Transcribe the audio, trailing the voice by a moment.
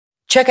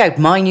Check out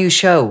my new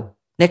show,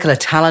 Nicola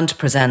Tallant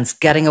Presents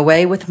Getting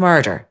Away with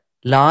Murder,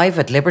 live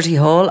at Liberty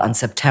Hall on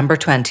September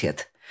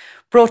 20th.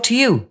 Brought to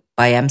you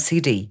by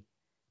MCD.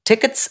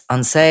 Tickets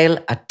on sale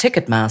at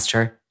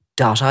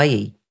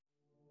ticketmaster.ie.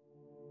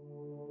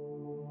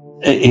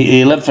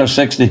 He lived for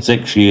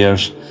 66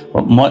 years,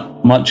 but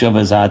much of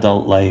his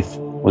adult life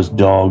was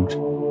dogged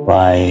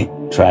by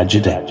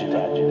tragedy.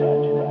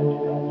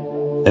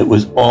 It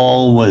was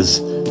always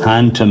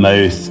hand to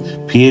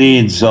mouth,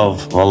 periods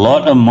of a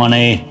lot of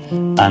money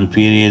and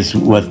periods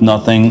with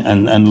nothing,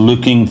 and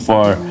looking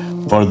for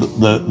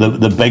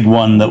the big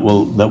one that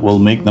will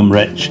make them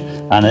rich,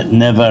 and it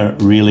never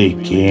really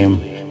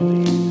came.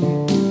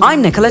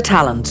 I'm Nicola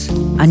Tallant,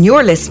 and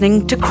you're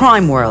listening to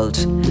Crime World,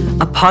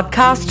 a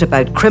podcast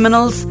about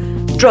criminals,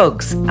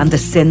 drugs and the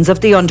sins of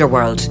the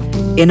underworld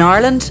in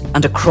Ireland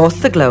and across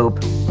the globe.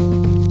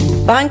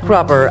 Bank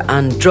robber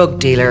and drug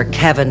dealer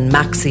Kevin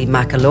Maxi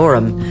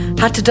McAlorum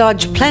had to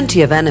dodge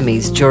plenty of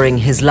enemies during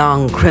his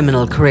long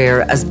criminal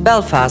career as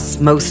Belfast's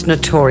most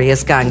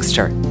notorious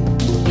gangster.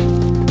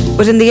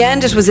 But in the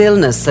end, it was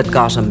illness that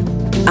got him,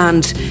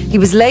 and he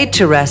was laid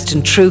to rest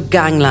in true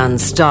gangland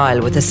style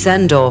with a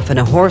send-off in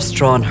a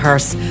horse-drawn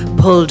hearse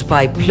pulled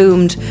by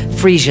plumed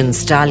Frisian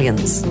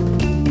stallions.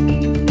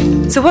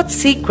 So what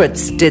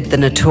secrets did the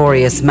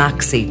notorious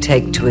Maxi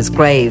take to his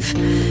grave?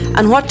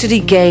 And what did he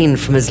gain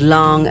from his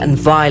long and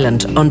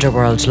violent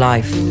underworld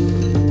life?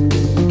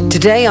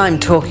 Today I'm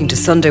talking to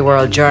Sunday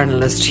World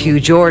journalist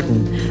Hugh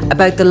Jordan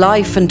about the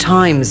life and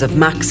times of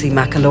Maxi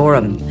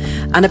McAlorum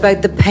and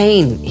about the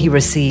pain he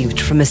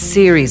received from a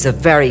series of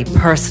very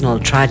personal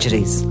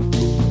tragedies.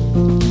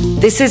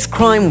 This is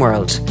Crime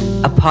World,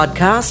 a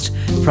podcast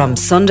from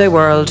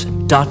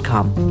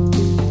SundayWorld.com.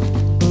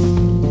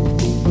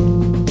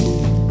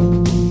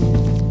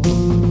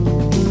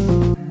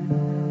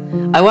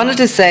 I wanted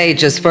to say,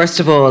 just first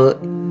of all,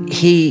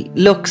 he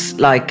looks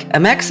like a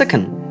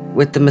Mexican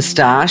with the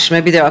moustache.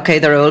 Maybe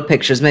they're old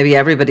pictures. Maybe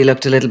everybody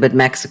looked a little bit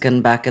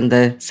Mexican back in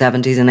the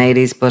 70s and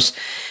 80s, but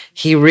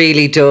he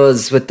really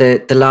does, with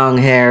the long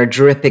hair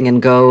dripping in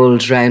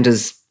gold around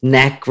his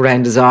neck,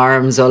 around his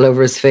arms, all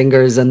over his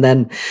fingers, and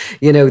then,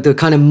 the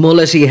kind of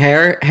mullety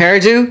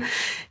hairdo.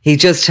 He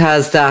just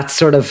has that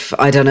sort of,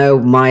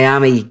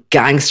 Miami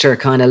gangster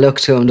kind of look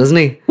to him, doesn't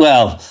he?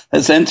 Well,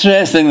 it's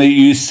interesting that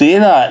you say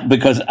that,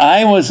 because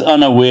I was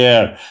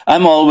unaware.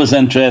 I'm always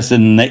interested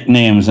in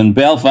nicknames, and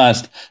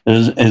Belfast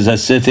is a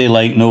city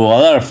like no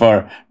other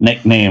for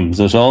nicknames.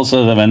 There's all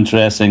sorts of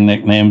interesting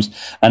nicknames.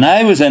 And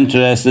I was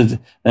interested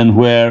in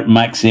where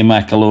Maxi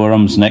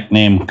McAlorum's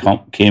nickname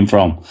came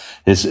from.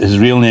 His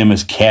real name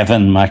is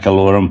Kevin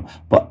McAlorum,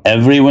 but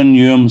everyone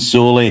knew him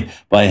solely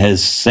by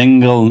his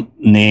single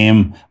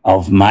name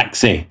of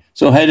Maxi.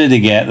 So how did he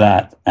get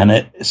that? And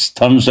it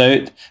turns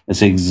out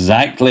it's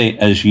exactly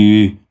as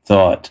you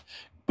thought,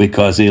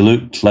 because he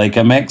looked like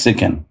a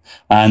Mexican.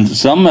 And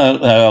somehow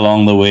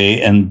along the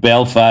way in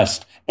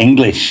Belfast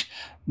English,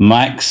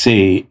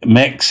 Mexi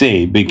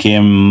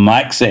became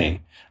Maxi.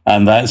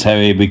 And that's how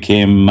he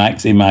became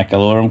Maxi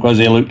McAlorum, because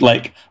he looked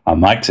like a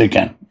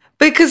Mexican.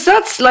 Because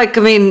that's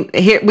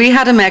here we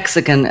had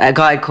a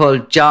guy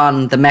called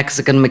John the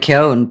Mexican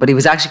McKeown, but he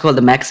was actually called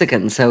the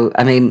Mexican. So,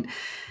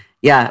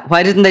 yeah,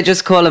 why didn't they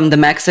just call him the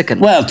Mexican?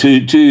 Well,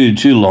 too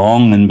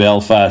long in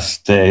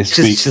Belfast.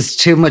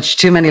 Just too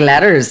many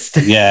letters.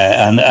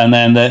 Yeah, and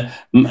then the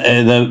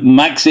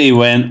Maxi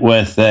went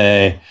with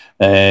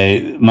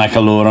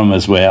McAlorum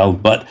as well,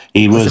 but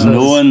he was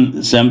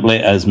known simply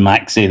as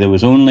Maxi. There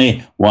was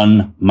only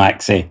one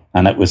Maxi,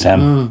 and it was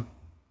him.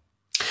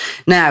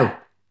 Now,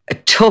 a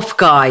tough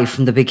guy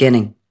from the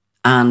beginning,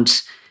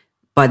 and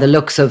by the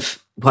looks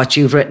of what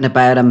you've written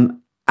about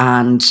him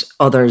and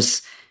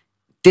others,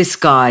 this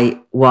guy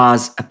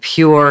was a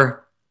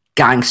pure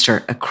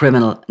gangster, a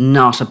criminal,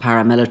 not a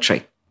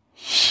paramilitary.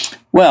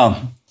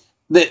 Well,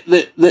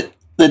 the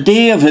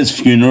day of his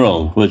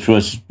funeral, which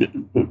was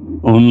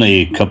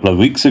only a couple of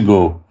weeks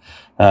ago,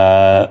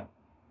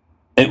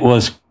 it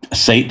was a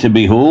sight to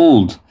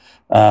behold.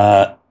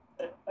 It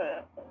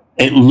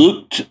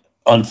looked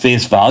on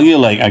face value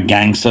like a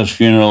gangster's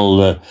funeral.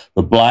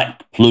 The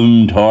black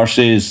plumed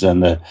horses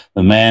and the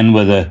men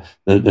with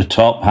the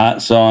top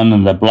hats on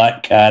and the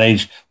black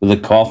carriage with a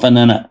coffin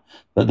in it.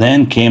 But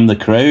then came the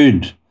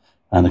crowd,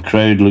 and the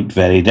crowd looked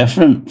very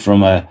different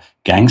from a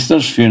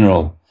gangster's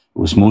funeral. It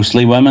was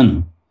mostly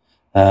women,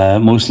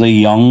 mostly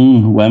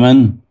young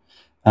women,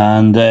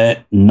 and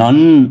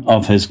none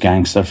of his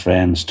gangster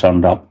friends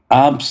turned up.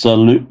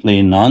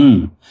 Absolutely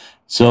none.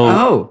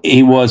 So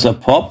he was a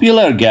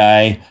popular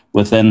guy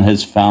within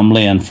his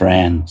family and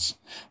friends.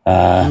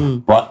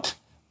 But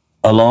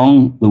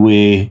along the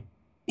way,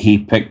 he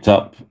picked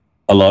up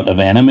a lot of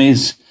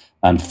enemies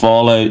and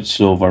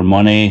fallouts over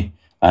money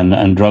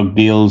and drug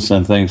deals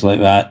and things like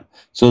that.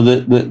 So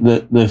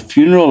the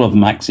funeral of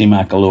Maxi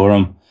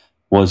McAlorum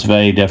was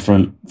very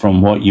different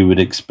from what you would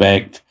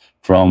expect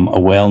from a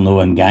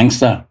well-known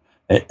gangster.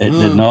 It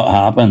did not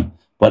happen,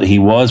 but he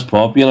was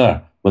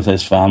popular with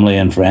his family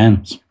and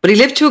friends. But he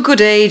lived to a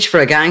good age for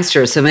a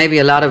gangster, so maybe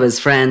a lot of his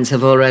friends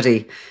have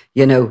already,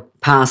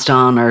 passed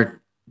on or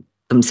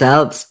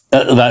themselves.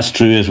 That's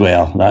true as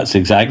well. That's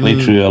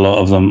exactly true. A lot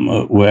of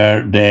them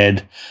were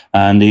dead,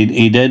 and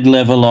he did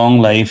live a long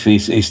life.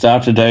 He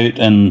started out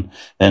in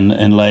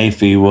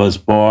life. He was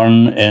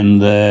born in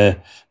the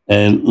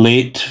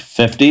late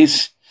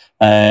 50s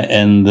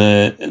in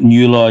the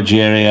New Lodge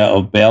area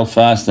of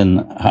Belfast in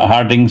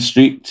Harding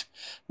Street,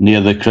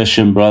 near the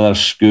Christian Brothers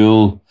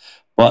School.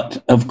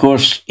 But of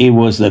course, he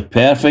was the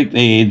perfect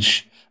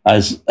age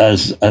as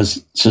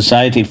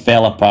society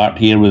fell apart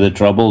here with the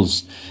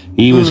Troubles.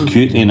 He was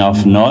cute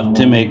enough not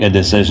to make a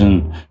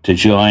decision to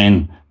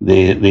join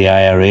the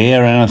IRA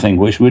or anything,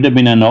 which would have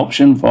been an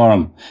option for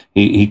him.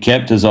 He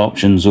kept his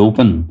options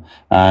open.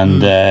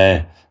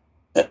 And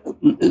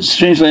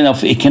strangely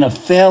enough, he kind of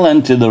fell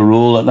into the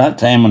role at that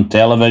time on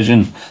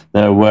television.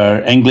 There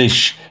were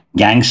English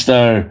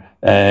gangster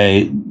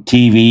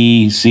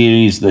TV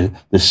series, the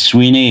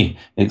Sweeney,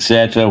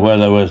 etc., where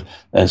there was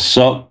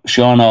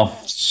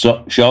sawn-off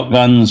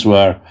shotguns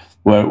were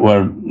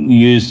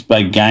used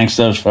by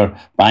gangsters for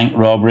bank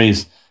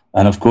robberies.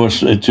 And of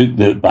course, it took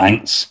the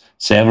banks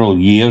several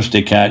years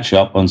to catch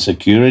up on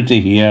security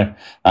here.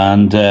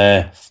 And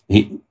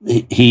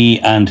he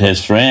and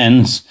his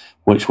friends,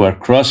 which were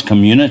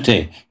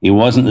cross-community, he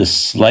wasn't the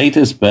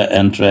slightest bit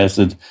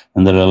interested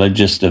in the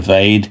religious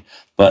divide,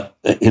 but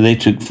they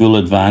took full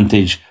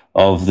advantage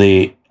of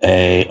the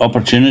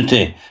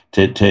opportunity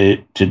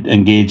to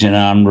engage in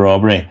armed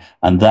robbery.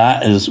 And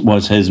that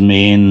was his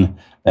main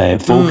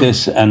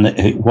focus and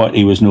what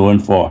he was known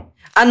for.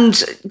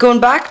 And going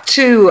back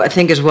to, I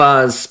think it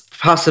was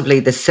possibly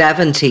the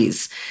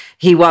 70s,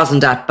 he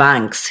wasn't at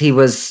banks. He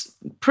was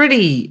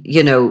pretty,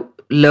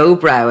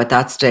 lowbrow at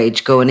that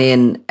stage, going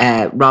in,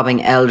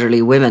 robbing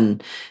elderly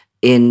women.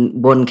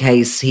 In one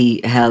case,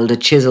 he held a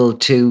chisel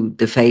to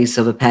the face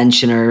of a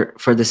pensioner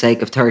for the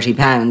sake of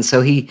 £30.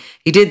 So he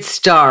did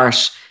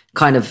start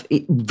kind of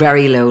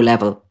very low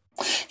level.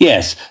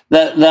 Yes,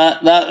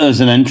 that was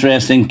an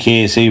interesting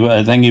case.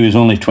 I think he was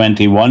only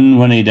 21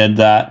 when he did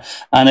that,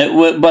 and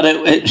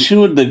it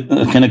showed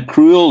the kind of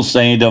cruel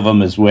side of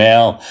him as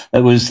well.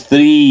 It was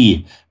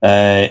three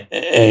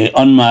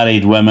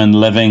unmarried women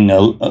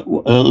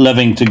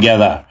living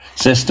together,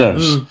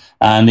 sisters.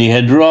 And he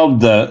had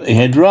robbed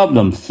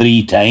them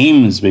 3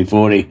 times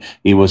before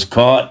he was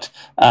caught.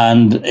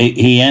 And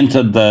he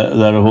entered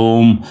their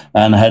home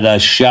and had a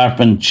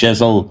sharpened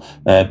chisel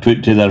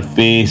put to their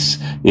face.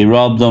 He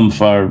robbed them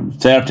for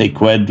 30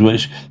 quid,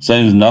 which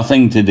sounds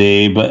nothing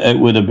today, but it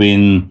would have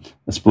been,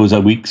 I suppose,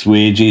 a week's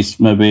wages,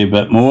 maybe a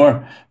bit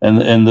more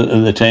in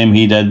the time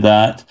he did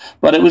that.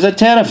 But it was a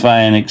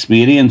terrifying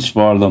experience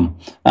for them.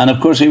 And of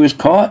course, he was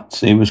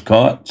caught.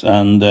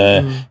 And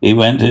he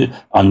went to,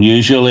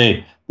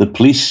 unusually, the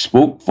police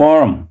spoke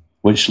for him,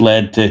 which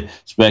led to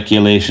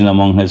speculation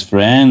among his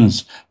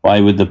friends. Why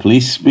would the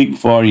police speak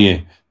for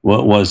you?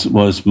 Was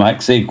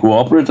Maxi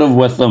cooperative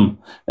with them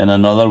in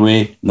another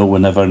way? No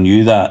one ever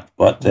knew that,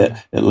 but it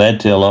led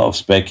to a lot of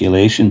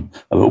speculation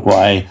about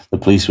why the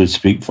police would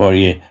speak for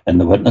you in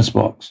the witness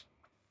box.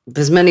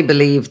 There's many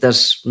believe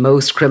that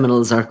most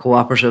criminals are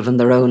cooperative in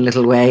their own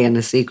little way, in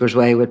a secret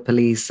way with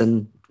police,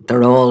 and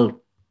they're all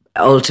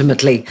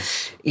ultimately,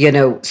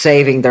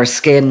 saving their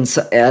skins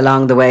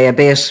along the way a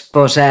bit.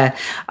 But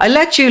I'll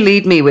let you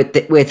lead me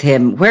with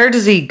him. Where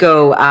does he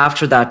go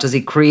after that? Does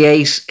he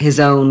create his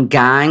own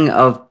gang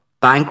of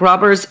bank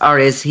robbers, or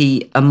is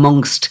he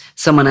amongst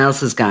someone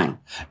else's gang?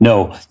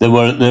 No, there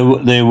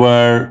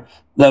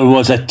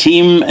was a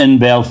team in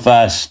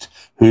Belfast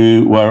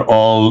who were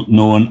all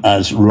known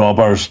as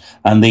robbers,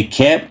 and they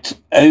kept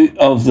out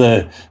of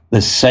the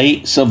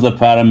sights of the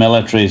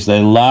paramilitaries.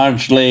 They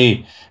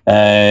largely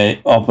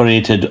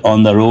operated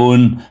on their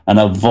own and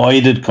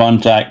avoided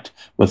contact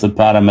with the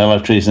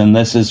paramilitaries, and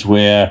this is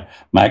where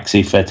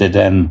Maxi fitted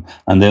in,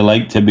 and they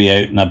liked to be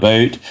out and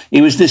about. He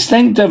was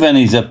distinctive in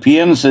his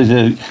appearance, as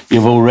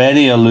you've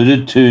already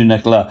alluded to,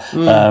 Nicola.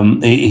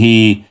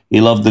 He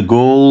loved the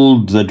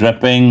gold, the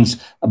drippings,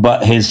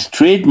 but his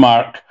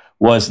trademark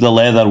was the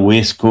leather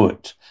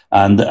waistcoat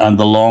and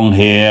the long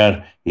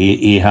hair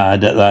he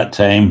had at that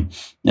time.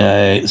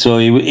 So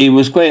he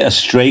was quite a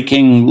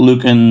striking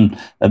looking,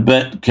 a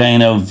bit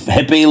kind of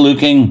hippie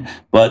looking,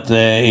 but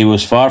he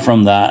was far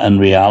from that in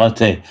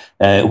reality.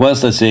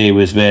 Whilst I say he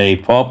was very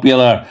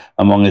popular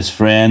among his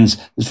friends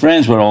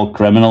were all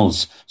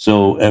criminals.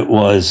 So it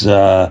was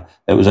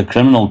a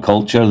criminal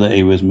culture that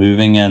he was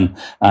moving in,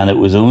 and it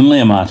was only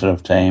a matter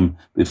of time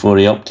before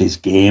he upped his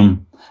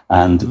game,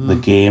 and the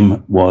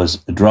game was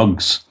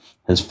drugs.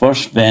 His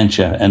first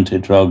venture into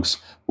drugs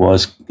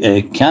was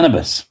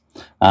cannabis.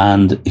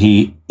 And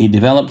he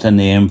developed a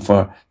name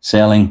for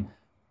selling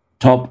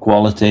top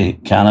quality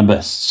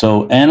cannabis.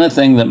 So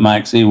anything that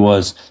Maxi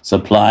was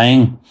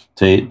supplying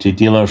to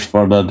dealers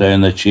further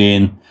down the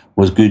chain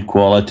was good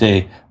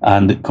quality,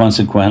 and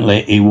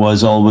consequently he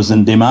was always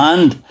in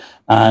demand.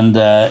 And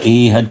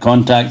he had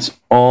contacts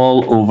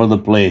all over the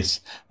place.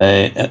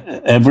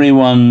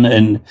 Everyone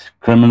in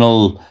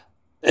criminal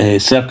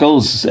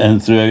circles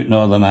and throughout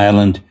Northern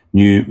Ireland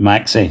knew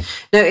Maxi.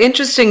 Now,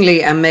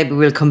 interestingly, and maybe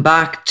we'll come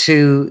back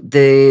to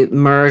the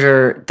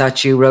murder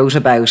that you wrote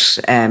about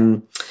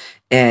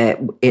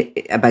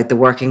the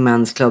Working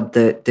Man's Club,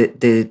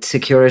 the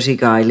security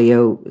guy,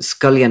 Leo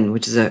Scullion,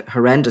 which is a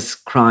horrendous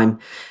crime.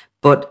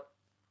 But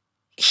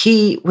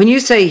when you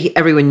say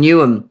everyone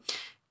knew him,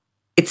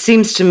 it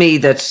seems to me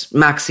that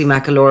Maxi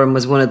McAlorum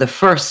was one of the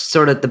first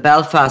sort of the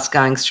Belfast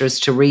gangsters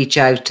to reach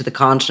out to the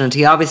continent.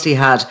 He obviously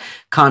had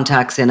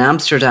contacts in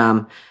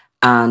Amsterdam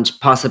and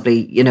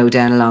possibly,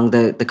 down along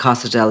the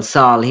Costa del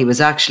Sol. He was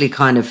actually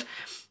kind of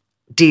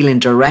dealing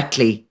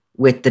directly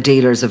with the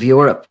dealers of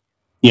Europe.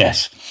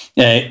 Yes.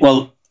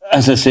 Well,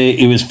 as I say,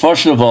 he was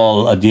first of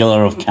all a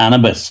dealer of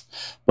cannabis,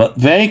 but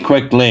very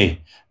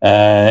quickly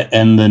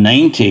in the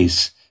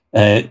 90s,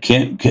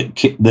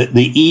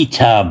 the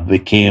E-tab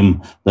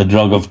became the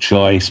drug of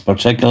choice,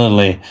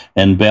 particularly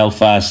in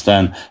Belfast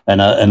and in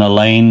a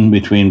line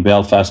between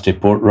Belfast to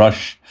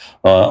Portrush.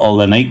 All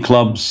the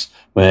nightclubs,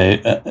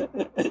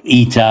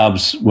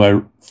 E-tabs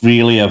were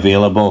freely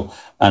available,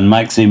 and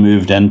Maxi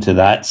moved into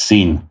that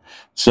scene.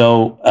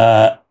 So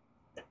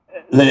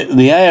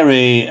the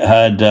IRA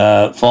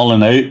had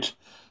fallen out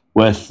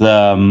with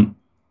a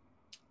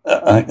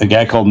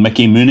guy called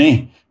Mickey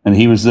Mooney, and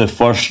he was the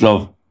first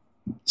of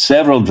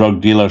several drug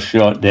dealers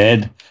shot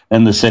dead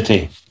in the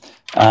city.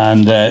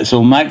 And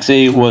so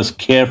Maxi was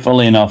careful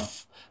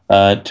enough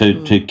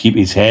to keep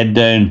his head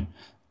down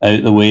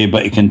out the way,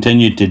 but he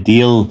continued to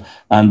deal.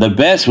 And the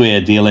best way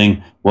of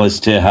dealing was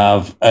to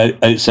have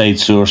outside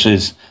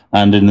sources.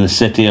 And in the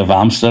city of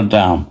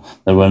Amsterdam,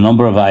 there were a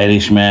number of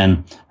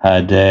Irishmen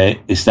had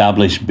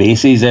established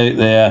bases out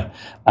there,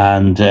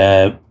 and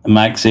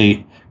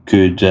Maxi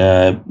could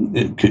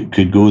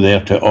go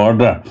there to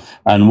order.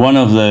 And one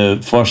of the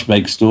first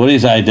big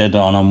stories I did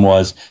on him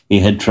was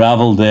he had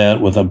travelled there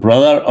with a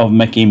brother of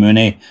Mickey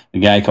Mooney, a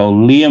guy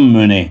called Liam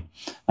Mooney,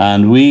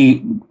 and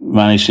we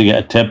managed to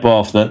get a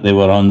tip-off that they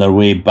were on their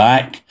way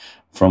back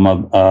from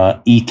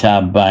a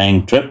E-tab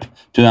buying trip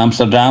to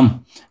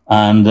Amsterdam,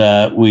 and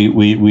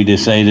we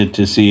decided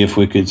to see if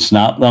we could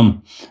snap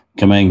them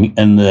coming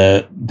in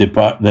the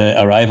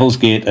arrivals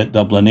gate at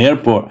Dublin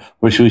Airport,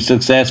 which we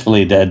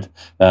successfully did.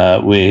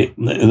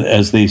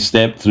 As they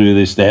stepped through,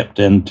 they stepped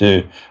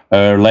into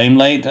our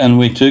limelight, and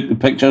we took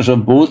pictures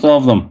of both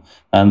of them,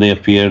 and they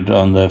appeared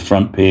on the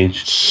front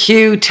page.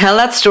 Hugh, tell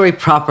that story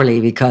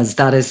properly, because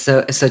that is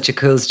such a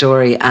cool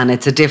story, and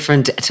it's a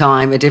different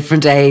time, a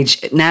different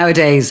age.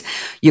 Nowadays,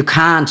 you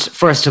can't,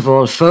 first of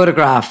all,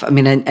 photograph. I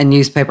mean, a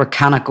newspaper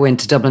cannot go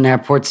into Dublin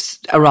Airport's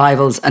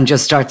arrivals and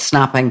just start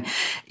snapping.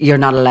 You're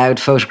not allowed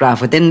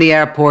photograph within the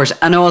airport,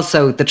 and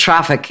also the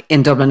traffic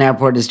in Dublin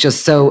Airport is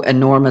just so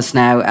enormous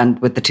now, and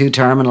with the two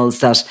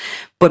terminals that...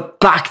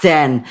 But back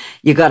then,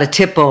 you got a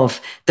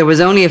tip-off. There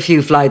was only a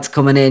few flights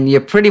coming in.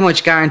 You're pretty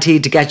much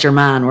guaranteed to get your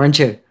man, weren't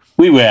you?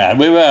 We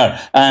were.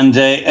 And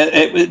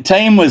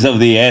time was of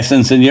the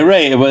essence. And you're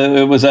right,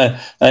 it was a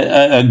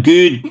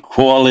good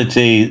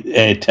quality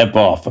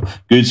tip-off,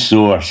 good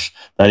source.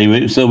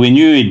 So we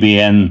knew he'd be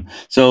in.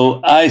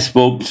 So I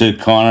spoke to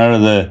Connor,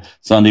 the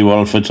Sunday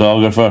World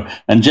photographer,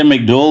 and Jim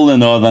McDowell, the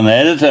Northern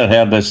editor,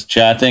 heard us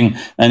chatting,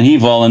 and he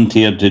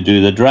volunteered to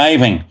do the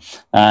driving.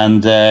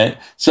 And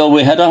so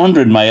we had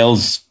 100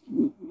 miles,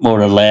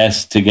 more or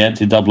less, to get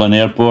to Dublin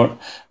Airport.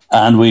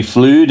 And we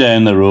flew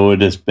down the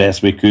road as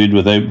best we could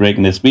without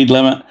breaking the speed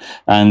limit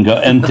and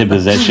got into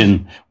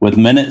position with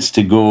minutes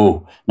to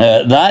go. Now,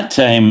 at that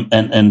time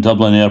in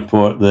Dublin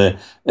Airport,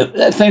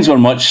 things were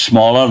much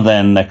smaller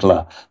then,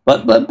 Nicola,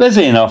 but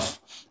busy enough.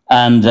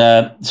 And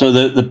so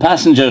the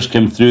passengers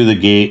came through the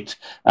gate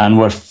and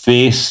were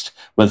faced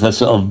with a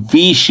sort of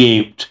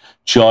V-shaped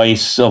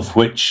choice of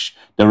which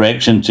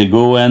direction to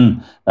go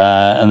in,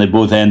 and they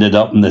both ended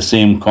up in the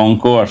same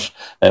concourse.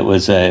 It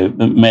was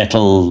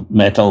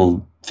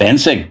metal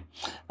fencing,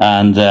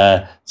 and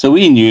so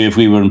we knew if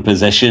we were in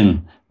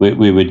position,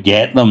 we would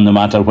get them no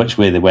matter which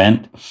way they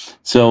went.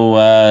 So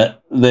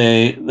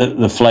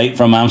the flight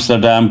from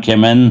Amsterdam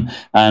came in,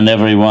 and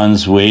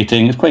everyone's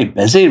waiting. It's quite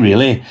busy,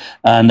 really.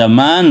 And a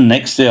man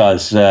next to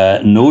us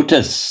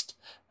noticed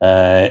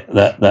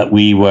that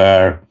we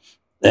were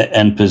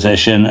in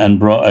position and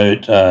brought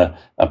out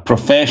a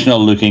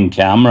professional-looking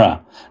camera.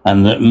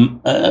 And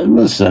it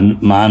was a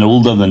man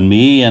older than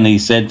me, and he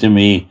said to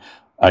me,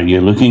 "Are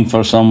you looking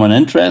for someone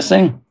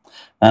interesting?"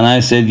 And I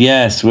said,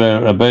 "Yes,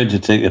 we're about to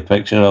take a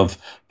picture of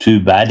two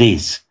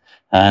baddies."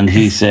 And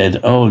he said,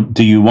 "Oh,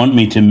 do you want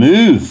me to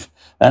move?"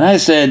 And I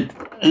said,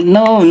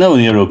 No,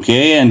 you're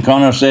okay. And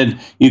Connor said,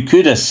 "You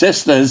could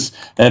assist us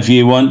if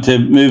you want to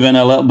move in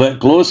a little bit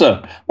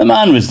closer." The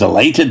man was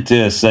delighted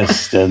to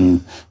assist in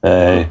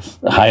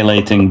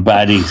highlighting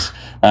baddies.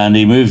 And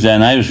he moved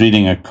in. I was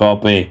reading a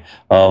copy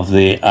of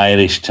the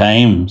Irish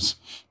Times,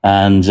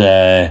 and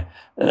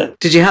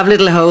did you have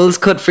little holes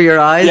cut for your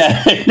eyes?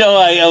 Yeah, no,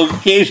 I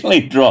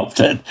occasionally dropped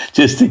it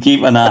just to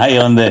keep an eye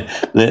on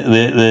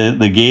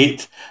the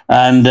gate.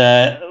 And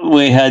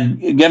we had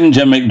given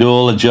Jim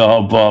McDowell a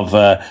job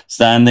of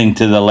standing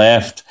to the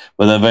left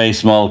with a very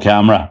small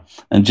camera.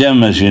 And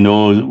Jim, as you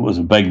know, was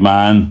a big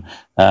man,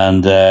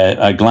 And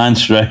I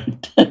glanced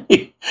round.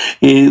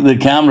 The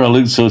camera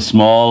looked so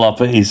small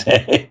up at his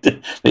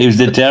head. He was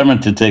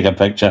determined to take a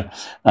picture.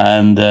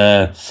 And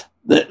then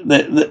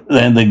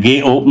the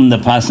gate opened, the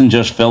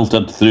passengers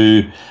filtered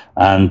through,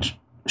 and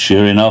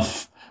sure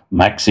enough,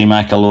 Maxi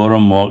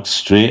McAlorum walked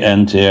straight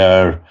into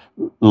our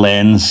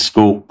lens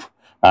scope,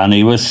 and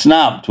he was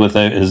snapped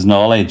without his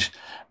knowledge.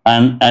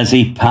 And as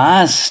he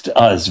passed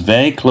us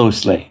very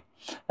closely,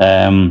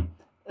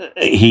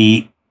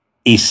 he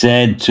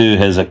said to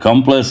his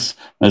accomplice,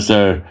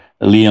 Mr.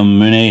 Liam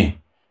Mooney,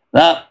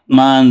 "That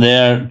man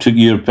there took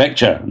your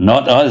picture,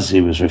 not us."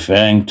 He was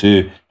referring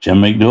to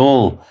Jim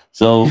McDowell.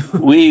 So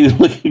we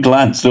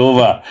glanced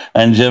over,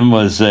 and Jim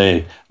was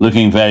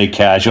looking very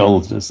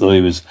casual, as though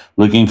he was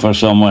looking for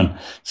someone.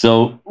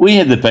 So we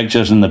had the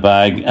pictures in the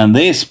bag, and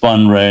they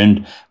spun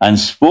round and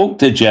spoke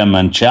to Jim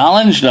and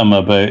challenged him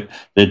about,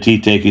 did he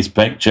take his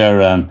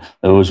picture? And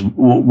there was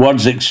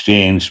words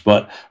exchanged,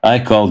 but I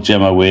called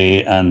Jim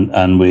away,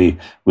 and we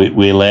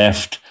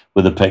left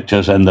with the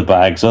pictures in the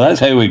bag. So that's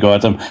how we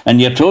got him. And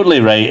you're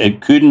totally right.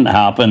 It couldn't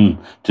happen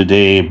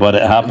today, but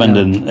it happened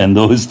in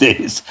those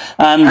days.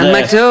 And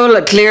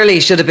McDowell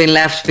clearly should have been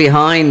left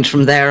behind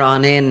from there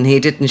on in. He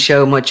didn't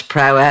show much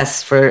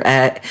prowess for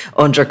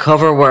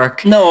undercover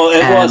work. No,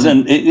 it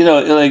wasn't.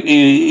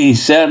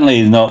 He's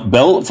certainly not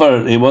built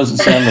for, he wasn't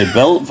certainly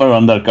built for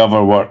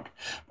undercover work.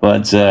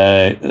 But,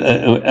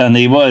 and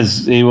he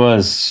was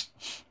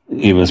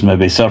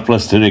maybe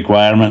surplus to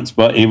requirements,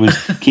 but he was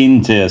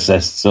keen to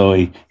assist. So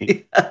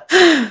he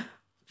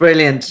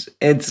Brilliant.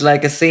 It's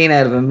like a scene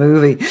out of a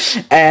movie.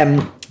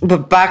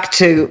 But back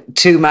to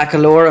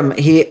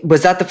McAlorum,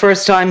 was that the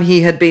first time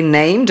he had been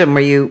named, and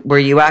were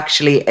you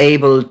actually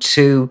able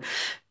to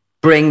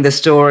bring the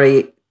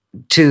story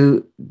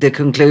to the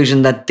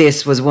conclusion that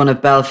this was one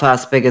of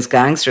Belfast's biggest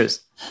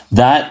gangsters?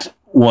 That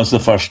was the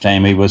first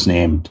time he was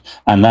named,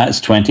 and that's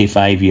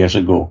 25 years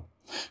ago.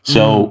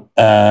 So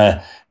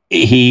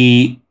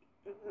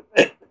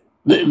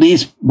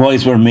these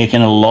boys were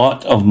making a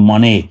lot of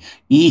money.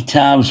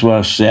 E-tabs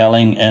were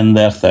selling in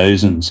their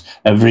thousands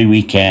every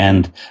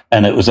weekend,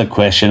 and it was a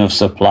question of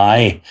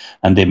supply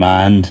and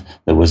demand.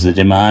 There was the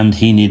demand,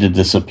 he needed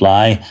the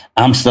supply.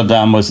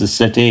 Amsterdam was the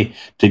city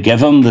to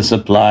give him the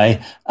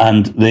supply,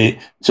 and they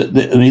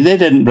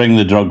didn't bring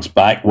the drugs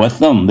back with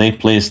them. They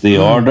placed the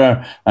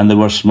order, and they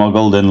were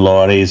smuggled in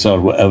lorries or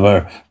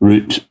whatever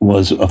route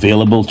was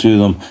available to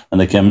them,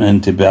 and they came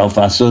into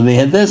Belfast. So they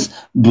had this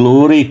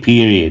glory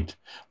period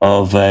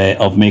of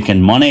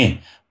making money,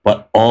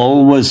 but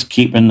always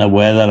keeping the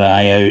weather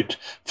eye out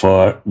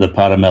for the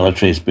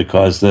paramilitaries,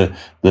 because the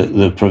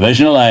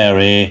provisional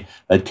IRA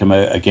had come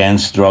out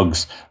against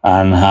drugs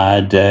and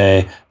had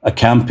a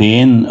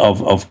campaign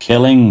of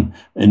killing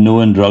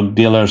known drug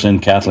dealers in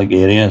Catholic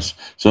areas.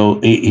 So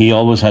he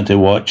always had to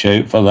watch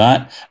out for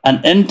that.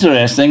 And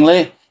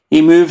interestingly,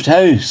 he moved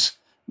house,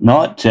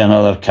 not to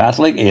another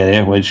Catholic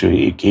area, which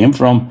he came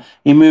from.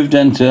 He moved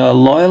into a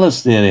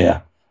loyalist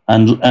area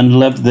and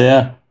lived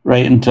there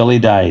right until he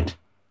died.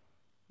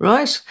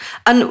 Right.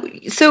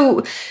 And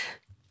so,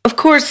 of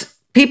course,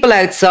 people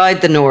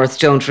outside the North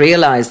don't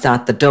realise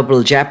that the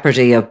double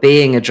jeopardy of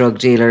being a drug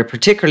dealer,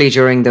 particularly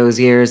during those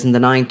years in the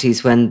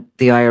 90s when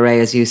the IRA,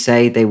 as you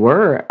say, they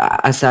were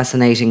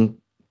assassinating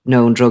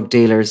known drug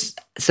dealers.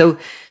 So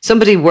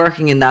somebody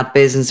working in that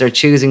business or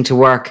choosing to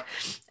work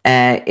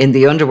in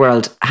the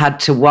underworld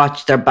had to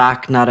watch their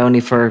back, not only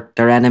for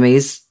their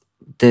enemies,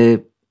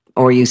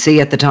 or you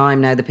see at the time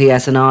now the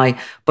PSNI,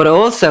 but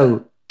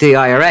also the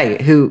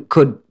IRA, who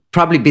could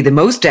probably be the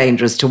most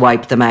dangerous to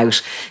wipe them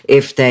out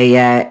if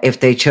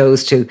they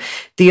chose to.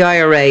 The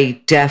IRA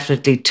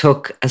definitely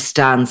took a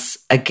stance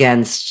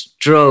against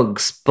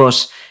drugs,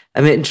 but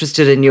I'm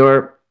interested in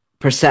your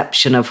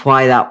perception of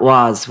why that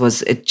was.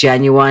 Was it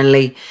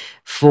genuinely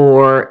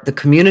for the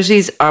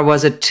communities, or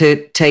was it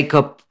to take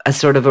up a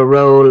sort of a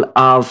role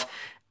of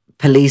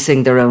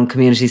policing their own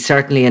communities?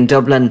 Certainly in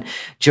Dublin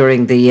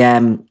during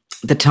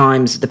the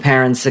times, the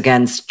Parents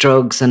Against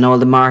Drugs and all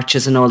the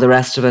marches and all the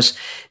rest of it,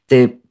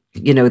 the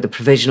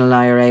provisional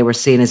IRA were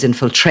seen as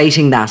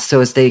infiltrating that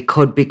so as they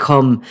could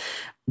become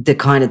the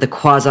kind of the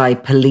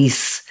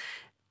quasi-police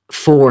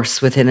force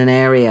within an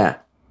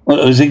area. Well,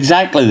 it was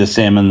exactly the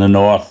same in the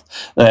North.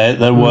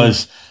 There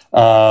was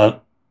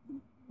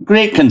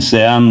great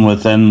concern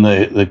within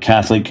the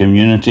Catholic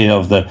community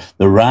of the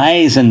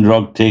rise in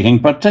drug taking,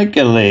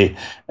 particularly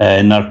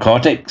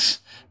narcotics.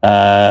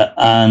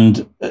 And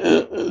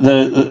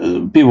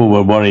the people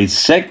were worried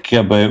sick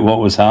about what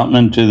was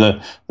happening to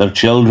their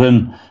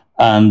children,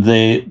 and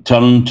they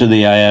turned to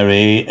the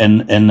IRA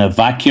in a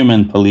vacuum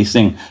in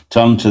policing,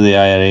 turned to the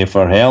IRA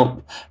for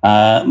help.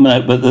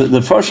 But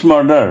the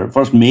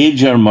first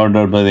major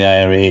murder by the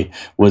IRA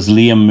was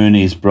Liam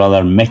Mooney's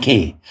brother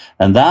Mickey.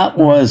 And that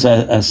was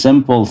a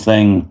simple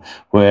thing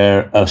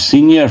where a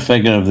senior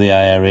figure of the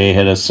IRA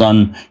had a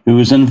son who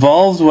was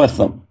involved with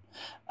them.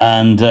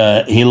 And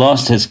he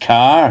lost his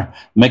car.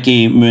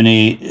 Mickey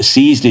Mooney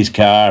seized his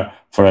car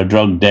for a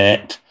drug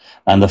debt,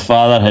 and the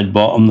father had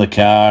bought him the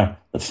car.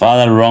 The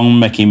father rung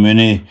Mickey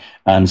Mooney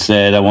and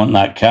said, "I want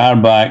that car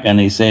back." And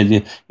he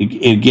said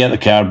he'd get the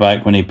car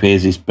back when he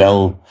pays his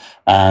bill.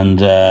 And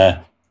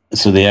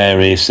so the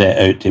IRA set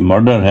out to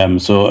murder him.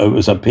 So it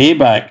was a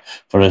payback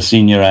for a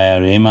senior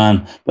IRA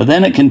man. But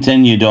then it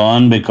continued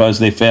on because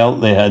they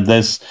felt they had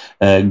this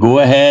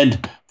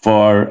go-ahead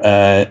for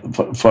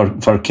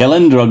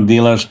killing drug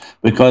dealers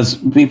because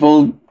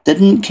people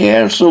didn't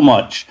care so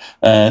much.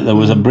 There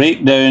was a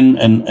breakdown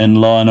in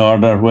law and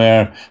order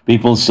where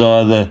people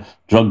saw the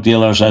drug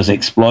dealers as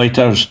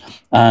exploiters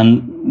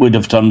and would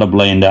have turned a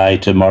blind eye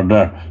to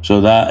murder. So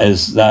that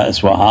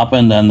is what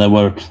happened, and there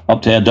were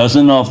up to a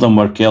dozen of them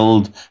were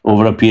killed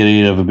over a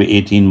period of about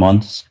 18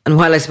 months. And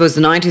while I suppose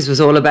the 90s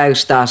was all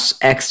about that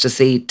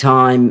ecstasy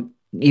time,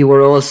 you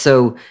were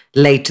also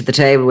late to the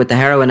table with the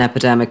heroin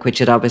epidemic, which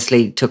had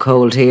obviously took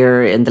hold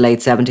here in the late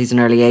 70s and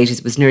early 80s.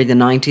 It was nearly the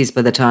 90s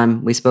by the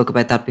time we spoke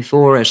about that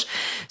before it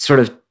sort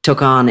of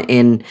took on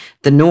in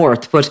the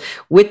north. But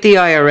with the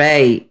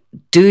IRA,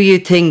 do you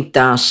think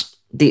that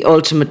the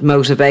ultimate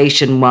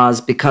motivation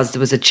was because there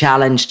was a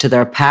challenge to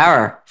their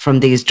power from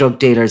these drug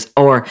dealers,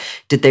 or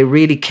did they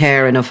really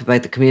care enough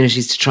about the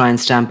communities to try and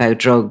stamp out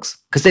drugs?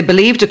 Because they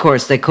believed, of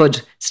course, they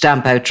could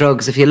stamp out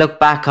drugs. If you look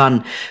back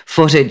on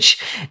footage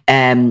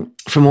from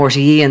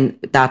RTE and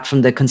that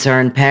from the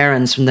Concerned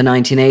Parents from the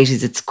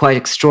 1980s, it's quite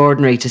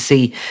extraordinary to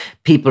see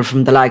people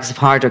from the likes of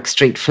Hardwicke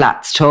Street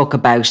flats talk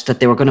about that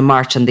they were going to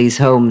march on these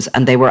homes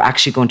and they were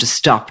actually going to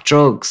stop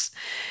drugs.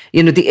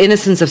 You know, the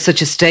innocence of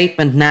such a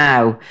statement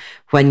now,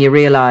 when you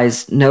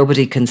realise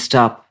nobody can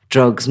stop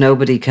drugs, no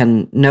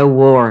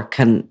war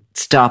can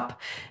stop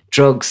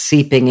drugs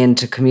seeping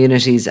into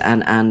communities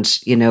and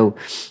you know,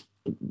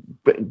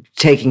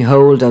 taking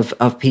hold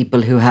of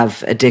people who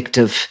have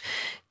addictive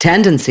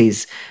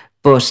tendencies.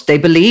 But they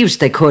believed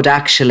they could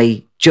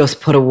actually just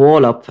put a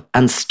wall up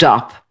and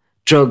stop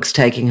drugs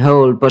taking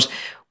hold. But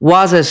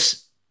was it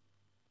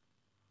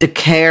the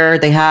care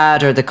they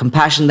had or the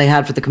compassion they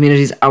had for the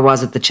communities, or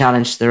was it the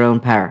challenge to their own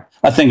power?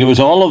 I think it was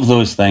all of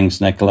those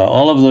things, Nicola,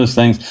 all of those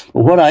things.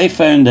 But what I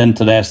found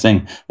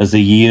interesting as the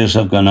years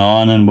have gone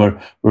on, and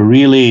we're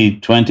really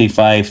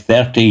 25,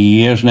 30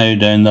 years now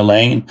down the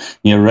line.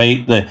 You're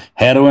right, the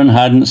heroin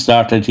hadn't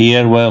started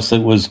here whilst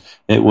it was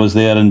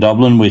there in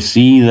Dublin. We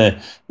see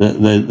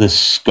the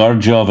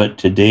scourge of it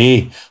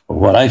today. But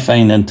what I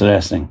find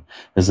interesting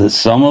is that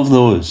some of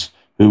those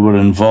who were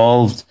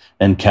involved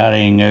in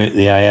carrying out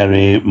the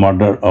IRA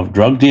murder of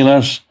drug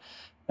dealers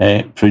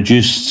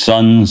produced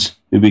sons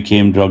who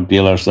became drug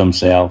dealers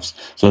themselves.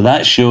 So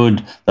that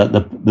showed that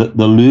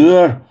the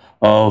lure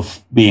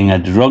of being a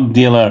drug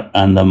dealer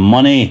and the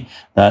money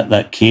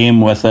that came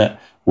with it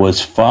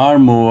was far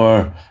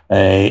more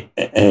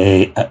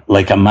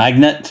like a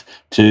magnet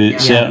to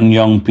certain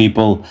young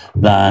people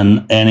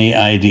than any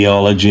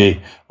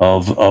ideology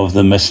of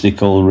the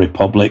mystical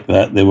republic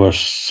that they were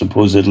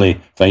supposedly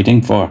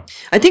fighting for.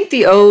 I think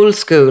the old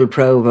school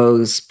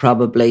provos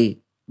probably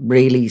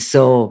really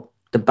saw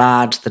the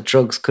bad that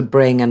drugs could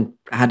bring and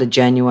had a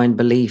genuine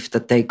belief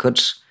that they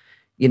could,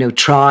 you know,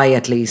 try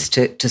at least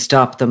to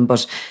stop them.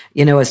 But,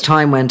 you know, as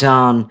time went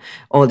on,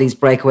 all these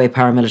breakaway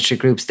paramilitary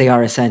groups, they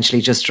are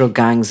essentially just drug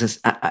gangs,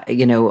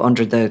 you know,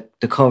 under the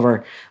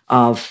cover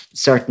of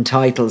certain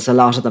titles, a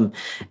lot of them.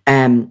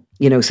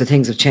 You know, so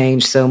things have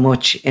changed so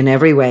much in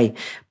every way.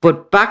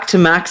 But back to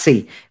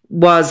Maxi,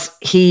 was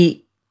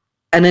he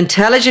an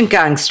intelligent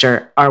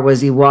gangster or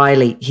was he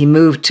wily? He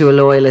moved to a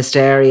loyalist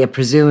area,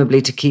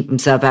 presumably to keep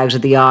himself out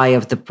of the eye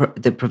of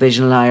the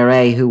Provisional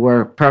IRA, who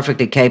were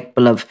perfectly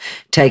capable of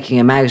taking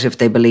him out if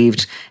they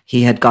believed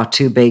he had got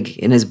too big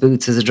in his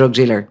boots as a drug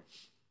dealer.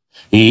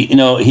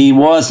 He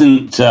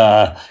wasn't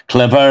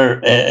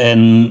clever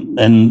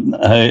in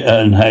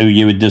how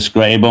you would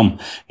describe him.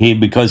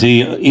 Because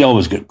he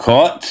always got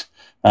caught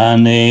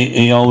and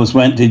he always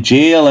went to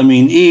jail. I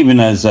mean, even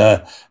as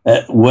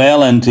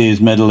well into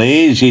his middle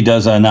age, he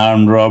does an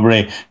armed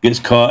robbery, gets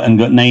caught and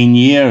got 9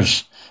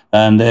 years.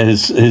 And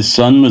his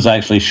son was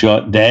actually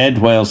shot dead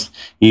whilst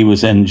he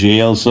was in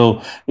jail.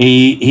 So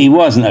he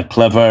wasn't a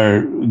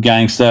clever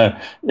gangster.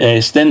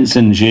 Stints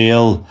in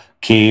jail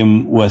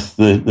came with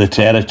the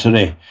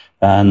territory,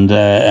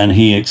 and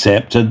he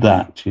accepted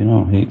that. You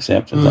know, he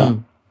accepted that.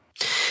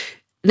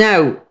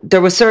 Now,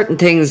 there were certain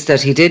things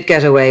that he did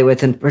get away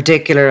with. In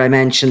particular, I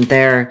mentioned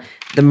there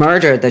the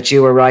murder that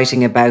you were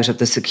writing about of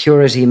the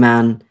security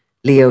man,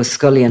 Leo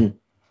Scullion.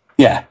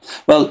 Yeah,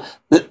 well,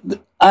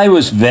 I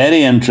was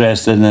very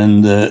interested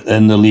in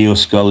the Leo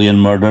Scullion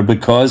murder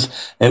because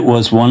it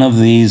was one of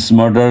these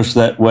murders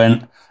that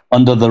went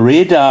under the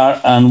radar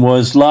and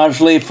was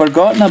largely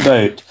forgotten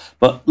about.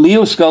 But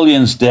Leo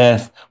Scullion's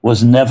death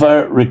was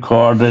never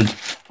recorded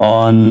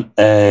on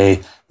the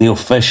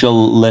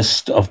official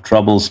list of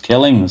Trouble's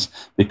killings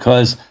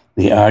because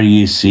the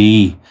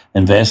RUC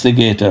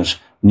investigators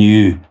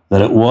knew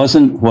that it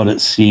wasn't what it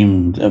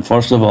seemed.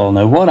 First of all,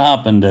 now what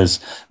happened is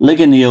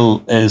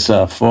Ligoniel is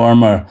a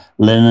former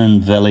linen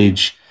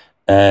village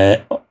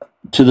to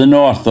the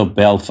north of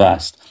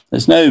Belfast.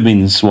 It's now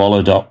been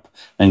swallowed up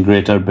in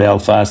Greater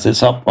Belfast.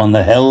 It's up on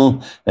the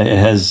hill. It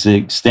has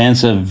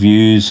extensive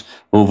views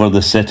over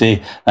the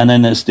city, and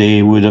in its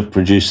day would have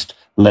produced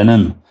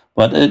linen.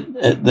 But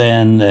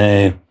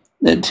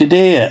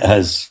today it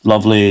has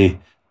lovely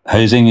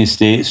housing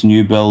estates,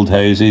 new build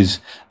houses,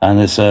 and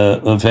it's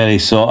a very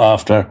sought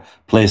after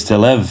place to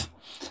live.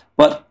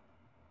 But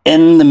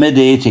in the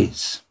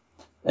mid-80s,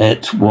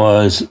 it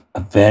was a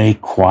very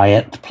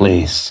quiet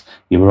place.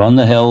 You were on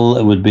the hill.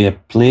 It would be a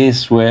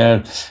place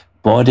where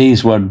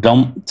bodies were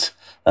dumped.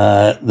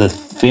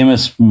 The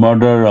famous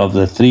murder of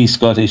the 3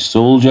 Scottish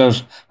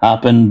soldiers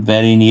happened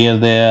very near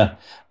there.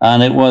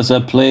 And it was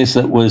a place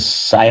that was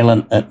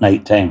silent at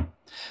night time.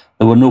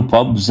 There were no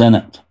pubs in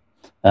it.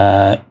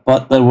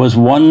 But there was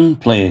one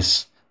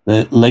place,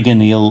 the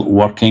Ligoniel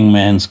Working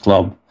Men's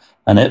Club,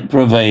 and it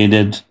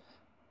provided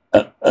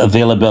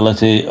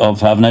availability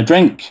of having a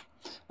drink.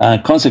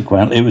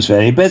 Consequently, it was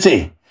very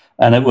busy,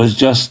 and it was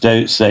just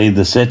outside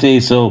the city,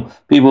 so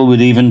people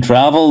would even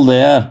travel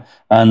there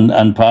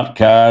and park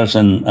cars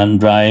and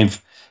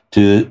drive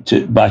to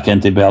back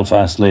into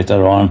Belfast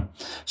later on.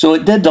 So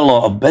it did a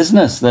lot of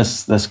business,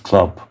 this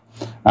club.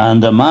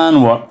 And a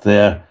man worked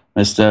there,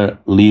 Mr.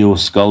 Leo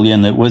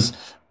Scullion. It was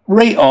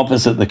right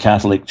opposite the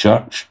Catholic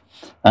Church.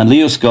 And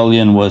Leo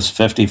Scullion was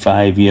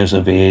 55 years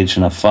of age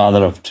and a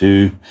father of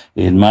 2.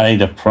 He had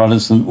married a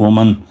Protestant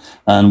woman,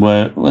 and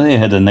they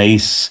had a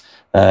nice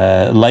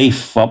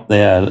life up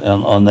there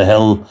on the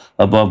hill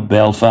above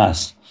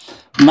Belfast.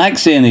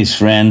 Maxie and his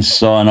friends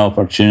saw an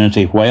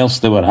opportunity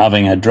whilst they were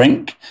having a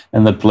drink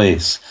in the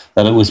place,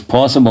 that it was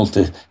possible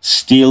to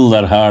steal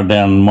their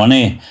hard-earned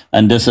money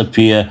and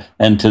disappear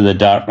into the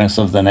darkness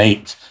of the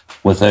night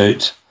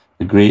without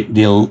a great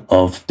deal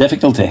of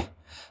difficulty.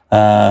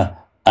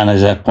 And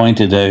as I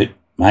pointed out,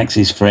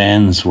 Maxie's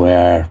friends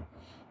were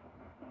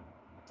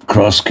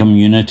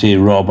cross-community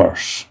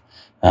robbers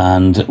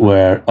and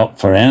were up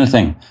for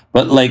anything.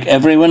 But like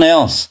everyone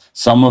else,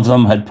 some of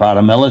them had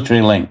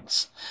paramilitary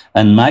links.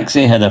 And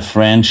Maxie had a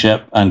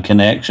friendship and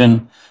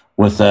connection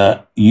with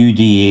a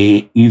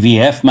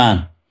UVF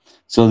man.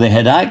 So they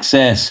had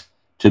access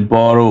to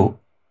borrow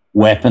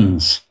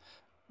weapons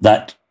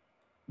that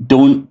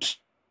don't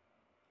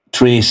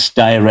trace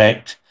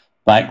direct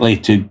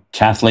backly to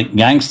Catholic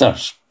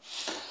gangsters.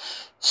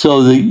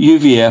 So the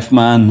UVF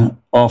man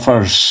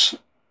offers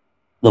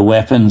the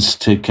weapons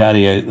to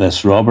carry out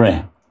this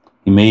robbery.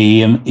 He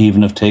may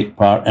even have taken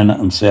part in it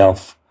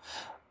himself.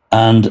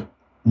 And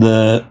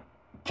the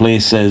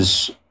place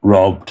is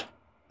robbed,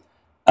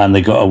 and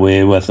they got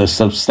away with a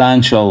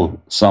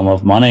substantial sum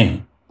of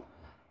money.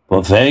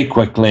 But very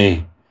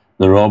quickly,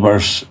 the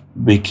robbers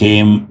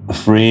became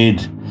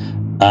afraid,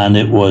 and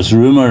it was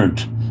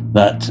rumoured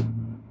that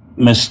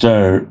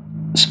Mr.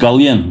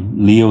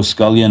 Scullion, Leo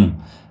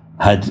Scullion,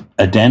 had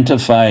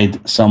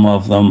identified some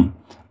of them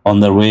on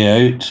their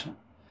way out,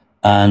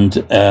 and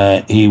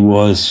he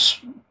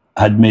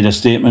had made a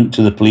statement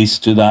to the police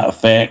to that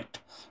effect.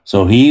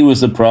 So he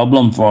was the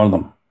problem for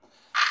them.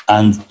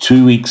 And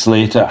 2 weeks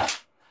later,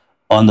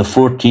 on the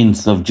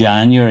 14th of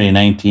January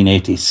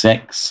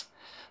 1986,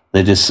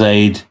 they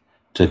decide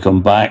to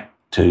come back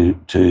to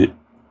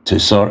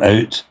sort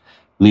out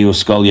Leo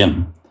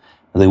Scullion.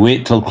 They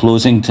wait till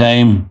closing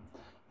time.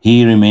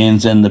 He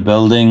remains in the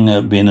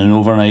building, being an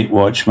overnight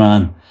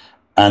watchman,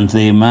 and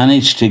they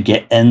manage to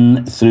get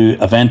in through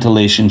a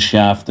ventilation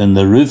shaft in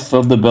the roof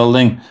of the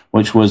building,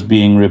 which was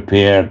being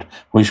repaired,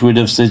 which would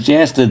have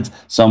suggested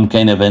some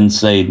kind of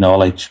inside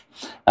knowledge.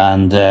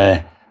 And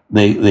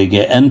they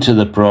get into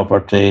the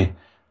property,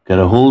 get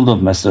a hold of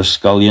Mr.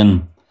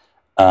 Scullion,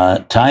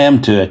 tie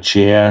him to a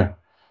chair.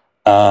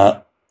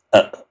 A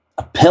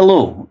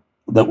pillow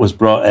that was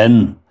brought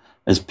in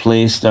is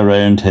placed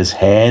around his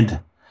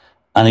head,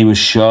 and he was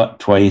shot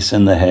twice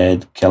in the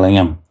head, killing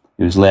him.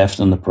 He was left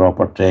on the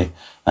property,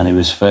 and he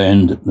was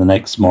found the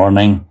next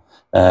morning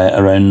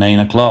around 9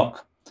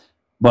 o'clock.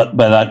 But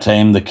by that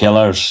time, the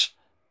killers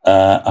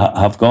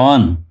have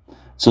gone.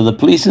 So the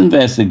police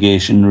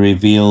investigation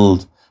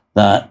revealed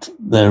that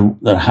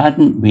there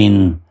hadn't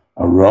been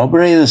a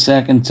robbery the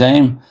second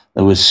time.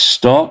 There was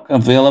stock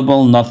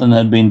available. Nothing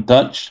had been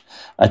touched.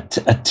 A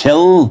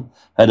till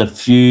had a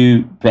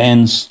few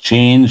pence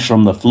change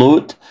from the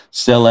float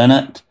still in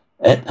it.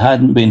 It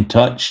hadn't been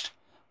touched.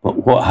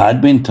 But what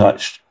had been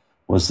touched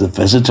was the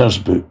visitor's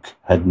book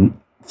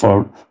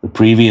for the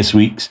previous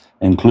weeks,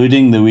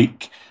 including the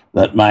week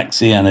that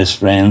Maxie and his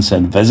friends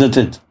had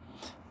visited.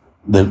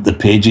 The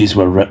pages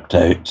were ripped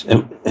out.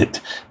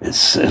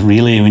 It's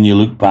really, when you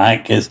look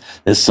back, it's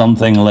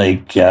something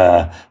like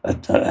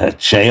a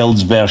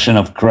child's version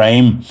of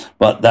crime,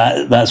 but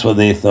that's what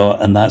they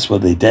thought, and that's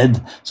what they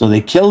did. So they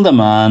killed a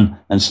man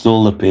and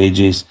stole the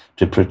pages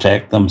to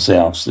protect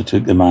themselves. They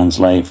took the man's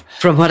life.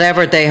 From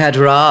whatever they had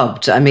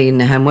robbed, I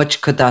mean, how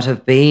much could that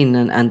have been?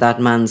 And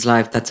that man's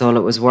life, that's all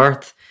it was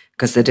worth,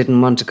 because they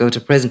didn't want to go to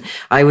prison.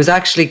 I was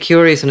actually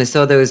curious when I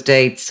saw those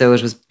dates. So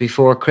it was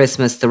before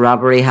Christmas, the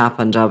robbery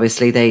happened.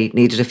 Obviously, they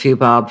needed a few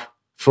bob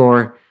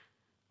for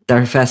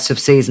their festive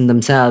season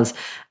themselves.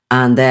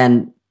 And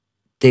then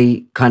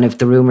the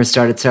rumours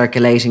started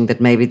circulating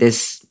that maybe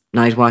this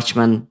night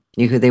watchman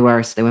knew who they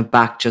were, so they went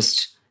back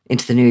just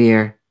into the new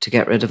year to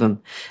get rid of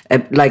him.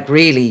 Like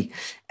really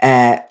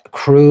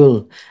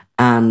cruel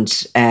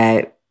and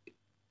a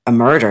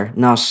murder,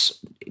 not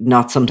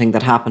something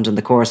that happened in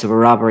the course of a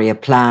robbery, a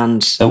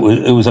planned.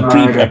 It was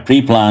a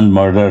pre-planned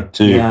murder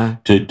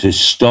to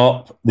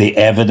stop the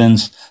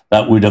evidence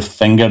that would have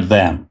fingered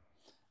them.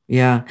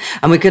 Yeah.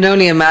 And we can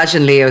only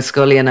imagine Leo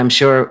Scullion, I'm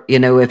sure,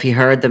 if he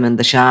heard them in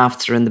the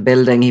shafts or in the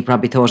building, he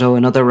probably thought,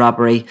 another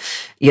robbery,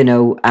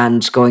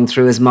 and going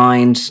through his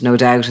mind, no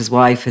doubt, his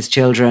wife, his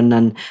children,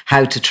 and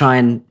how to try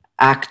and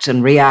act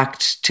and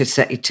react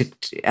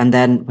and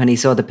then when he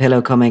saw the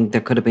pillow coming,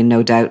 there could have been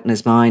no doubt in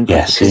his mind.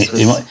 Yes,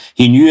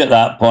 he knew at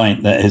that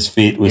point that his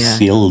fate was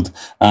sealed,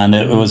 and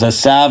it was a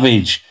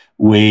savage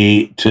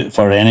way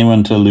for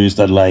anyone to lose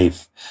their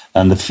life,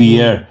 and the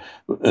fear.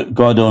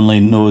 God only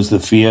knows the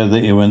fear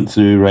that he went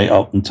through right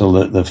up until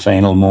the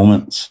final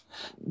moments.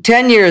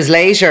 10 years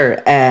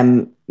later,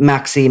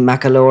 Maxie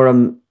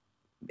McAlorum,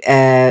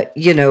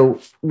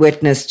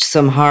 witnessed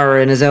some horror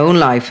in his own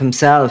life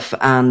himself.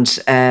 And,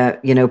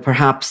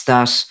 perhaps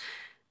that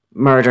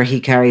murder he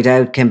carried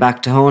out came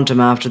back to haunt him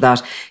after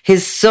that.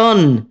 His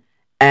son,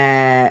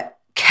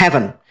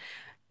 Kevin,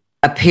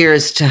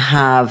 appears to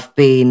have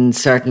been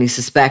certainly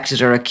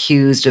suspected or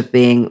accused of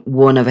being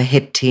one of a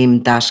hit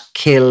team that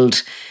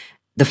killed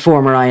the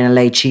former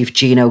INLA chief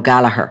Gino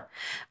Gallagher.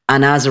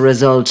 And as a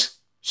result,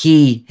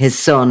 his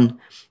son,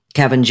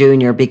 Kevin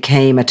Jr.,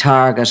 became a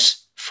target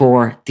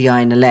for the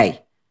INLA.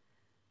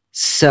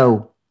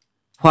 So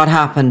what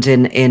happened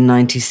in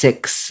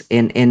 96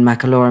 in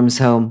McAlorum's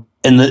home?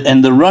 In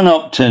the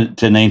run-up to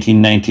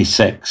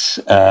 1996,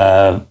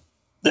 there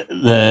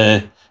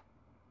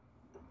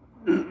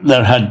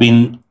had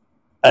been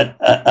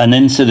an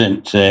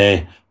incident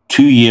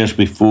 2 years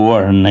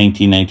before, in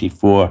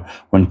 1994,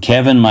 when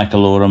Kevin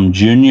McAlorum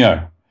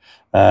Jr.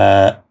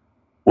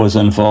 Was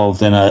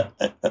involved in a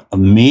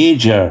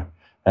major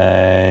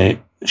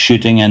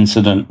shooting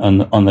incident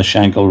on the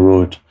Shankill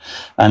Road.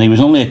 And he was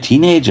only a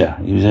teenager.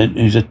 He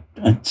was a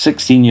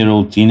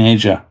 16-year-old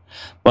teenager.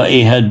 But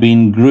he had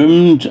been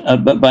groomed,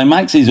 but by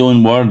Maxie's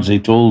own words, he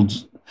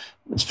told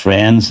his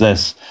friends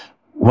this.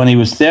 When he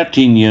was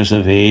 13 years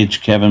of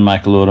age, Kevin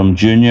McAlorum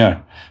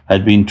Jr.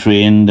 had been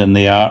trained in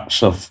the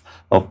arts of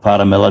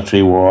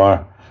paramilitary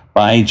war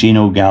by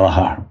Gino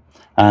Gallagher.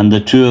 And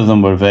the two of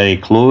them were very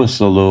close,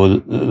 although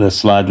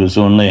this lad was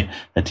only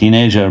a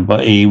teenager,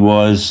 but he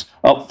was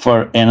up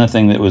for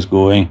anything that was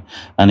going.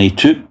 And he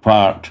took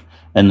part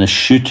in the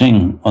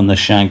shooting on the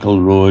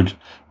Shankill Road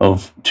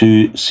of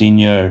two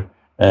senior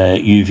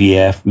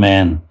UVF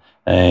men.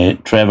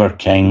 Trevor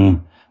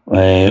King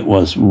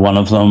was one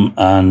of them,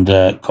 and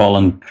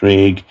Colin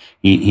Craig,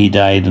 he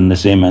died in the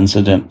same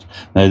incident.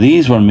 Now,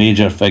 these were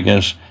major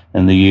figures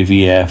in the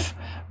UVF,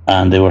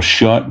 and they were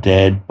shot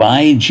dead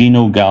by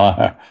Gino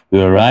Gallagher,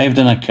 who arrived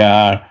in a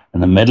car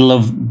in the middle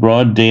of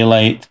broad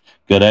daylight,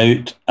 got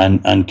out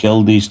and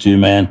killed these two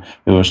men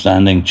who were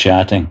standing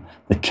chatting.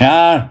 The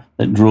car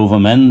that drove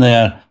him in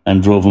there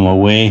and drove him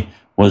away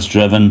was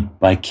driven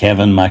by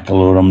Kevin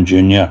McAlorum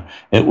Jr.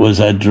 It was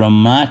a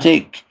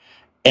dramatic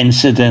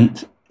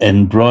incident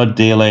in broad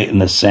daylight in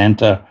the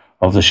centre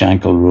of the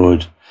Shankill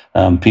Road.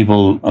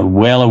 People are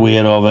well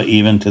aware of it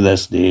even to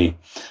this day.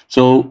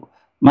 So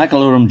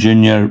McAlorum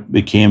Jr.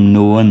 became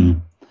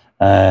known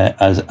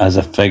as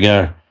a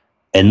figure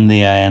in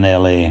the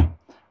INLA.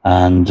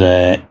 And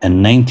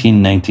in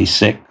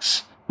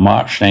 1996,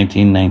 March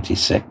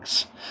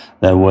 1996,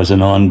 there was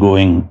an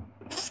ongoing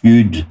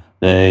feud.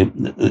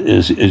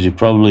 As you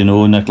probably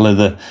know, Nicola,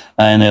 the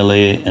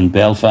INLA in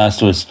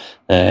Belfast was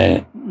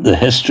the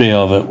history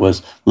of it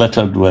was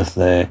littered with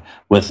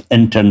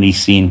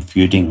internecine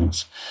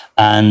feudings.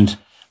 And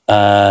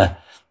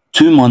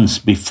 2 months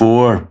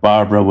before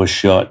Barbara was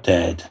shot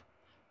dead,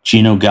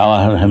 Gino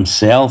Gallagher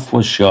himself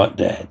was shot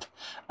dead.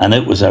 And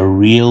it was a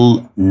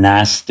real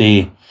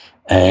nasty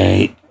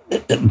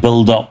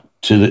build-up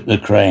to the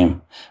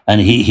crime.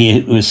 And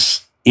he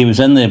was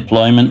in the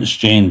employment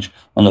exchange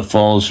on the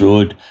Falls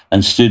Road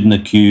and stood in the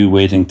queue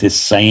waiting to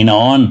sign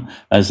on,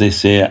 as they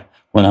say it,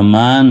 when a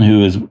man who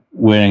was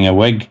wearing a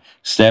wig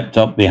stepped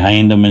up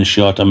behind him and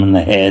shot him in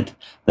the head.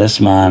 This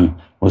man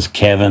was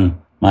Kevin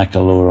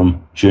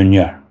McAlorum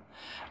Jr.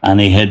 And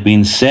he had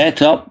been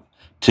set up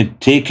to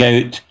take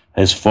out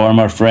his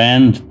former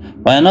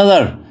friend by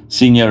another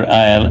senior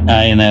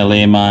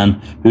INLA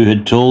man who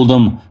had told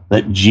him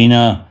that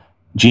Gino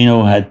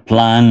had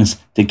plans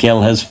to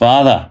kill his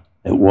father.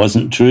 It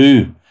wasn't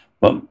true,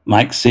 but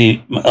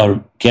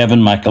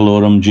Kevin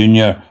McAlorum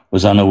Jr.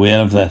 was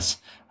unaware of this,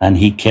 and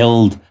he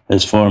killed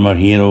his former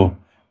hero,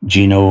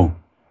 Gino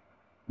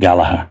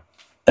Gallagher,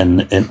 in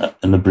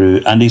the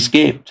brew, and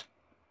escaped.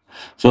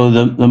 So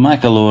the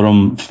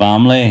McAlorum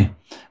family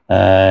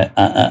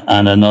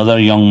and another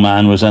young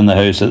man was in the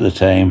house at the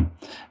time.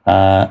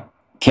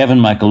 Kevin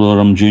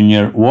McAlorum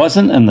Jr.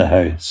 wasn't in the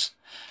house,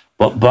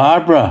 but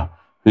Barbara,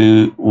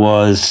 who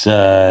was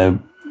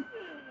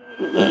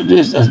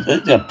just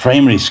a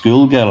primary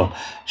school girl,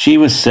 she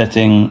was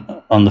sitting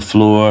on the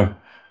floor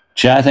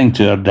chatting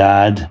to her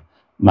dad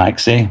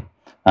Maxie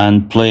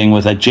and playing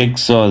with a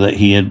jigsaw that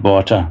he had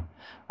bought her.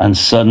 And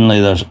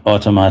suddenly there's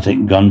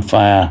automatic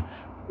gunfire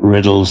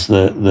riddles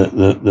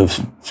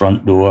the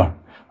front door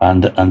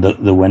and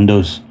the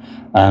windows.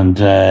 And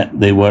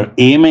they were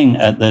aiming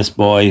at this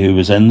boy who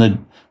was in the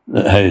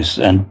house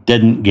and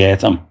didn't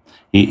get him.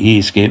 He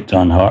escaped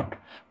unhurt.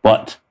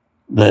 But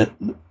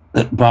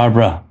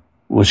Barbara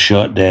was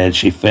shot dead.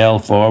 She fell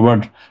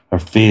forward. Her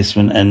face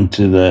went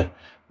into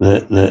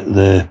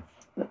the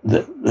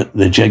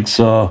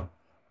jigsaw.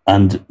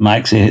 And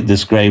Maxie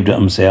described it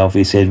himself.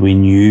 He said, we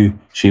knew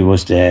she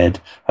was dead.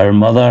 Her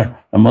mother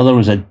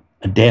was a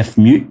deaf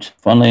mute,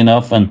 funnily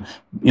enough, and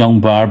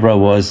young Barbara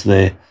was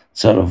the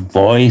sort of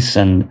voice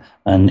and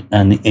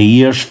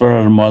ears for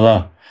her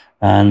mother.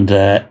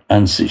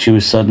 And she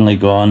was suddenly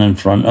gone in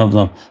front of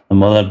them. The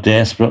mother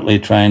desperately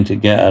trying to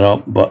get her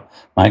up, but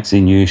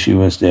Maxie knew she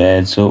was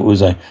dead. So it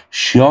was a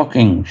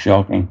shocking,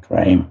 shocking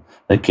crime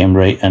that came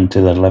right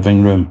into their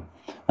living room.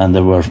 And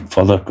there were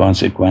further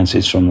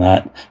consequences from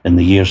that in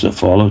the years that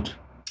followed.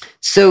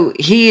 So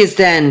he is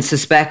then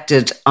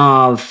suspected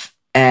of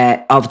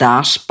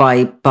that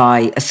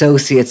by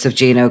associates of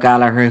Gino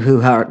Gallagher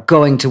who are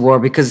going to war,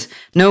 because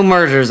no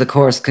murders, of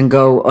course, can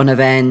go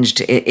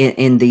unavenged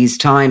in these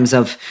times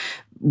of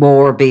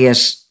war, be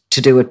it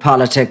to do with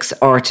politics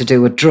or to do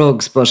with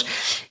drugs. But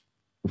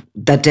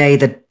the day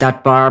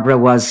that Barbara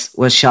was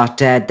shot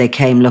dead, they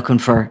came looking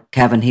for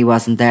Kevin. He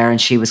wasn't there, and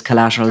she was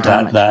collateral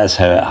damage. That is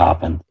how it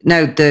happened.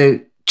 Now,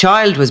 the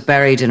child was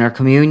buried in her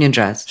communion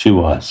dress. She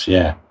was,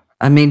 yeah.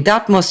 I mean,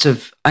 that must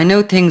have... I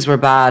know things were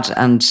bad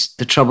and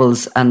the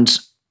troubles and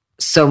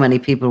so many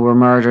people were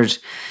murdered,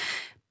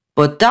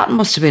 but that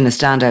must have been a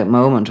standout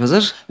moment, was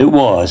it? It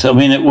was. I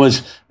mean, it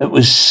was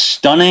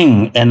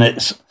stunning in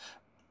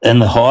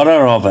the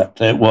horror of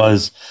it. It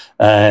was...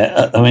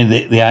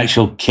 the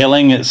actual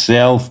killing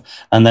itself,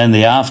 and then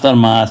the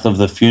aftermath of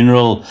the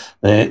funeral.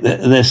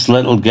 This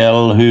little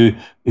girl who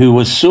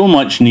was so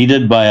much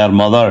needed by her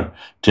mother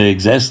to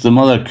exist. The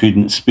mother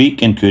couldn't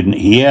speak and couldn't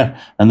hear,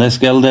 and this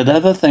girl did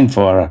everything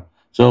for her.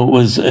 So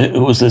it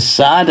was the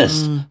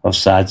saddest of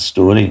sad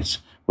stories.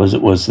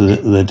 Was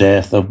the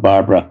death of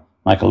Barbara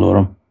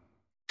McAlorum.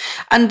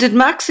 And did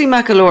Maxie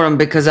McAlorum,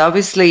 because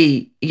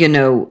obviously,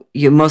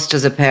 you must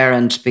as a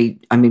parent be,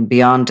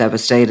 beyond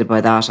devastated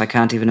by that. I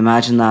can't even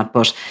imagine that.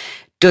 But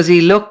does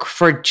he look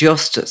for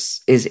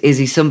justice? Is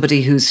he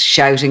somebody who's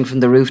shouting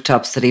from the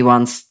rooftops that he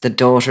wants the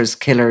daughter's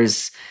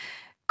killers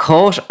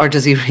caught? Or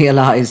does he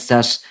realise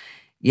that,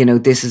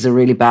 this is a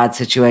really bad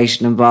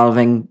situation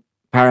involving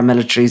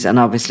paramilitaries, and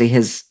obviously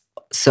his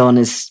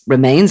son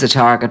remains a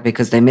target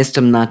because they missed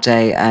him that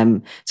day?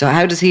 So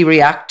how does he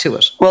react to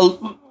it?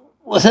 Well,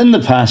 within the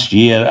past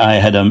year, I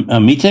had a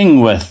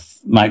meeting with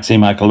Maxie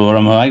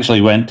McAlorum, who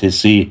actually went to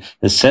see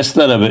his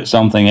sister about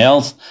something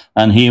else,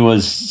 and he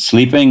was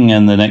sleeping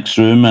in the next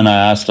room, and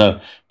I asked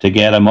her to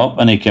get him up,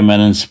 and he came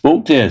in and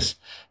spoke to us.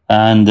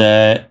 And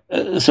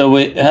so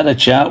we had a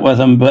chat with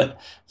him, but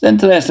it's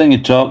interesting to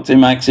talk to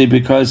Maxie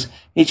because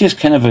he just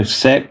kind of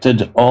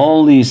accepted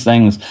all these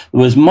things.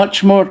 There was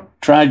much more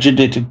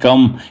tragedy to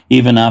come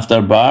even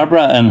after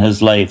Barbara in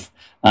his life.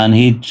 And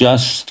he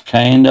just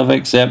kind of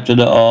accepted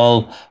it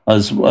all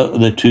as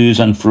the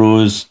to's and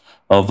fro's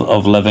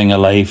of living a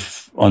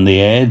life on the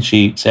edge.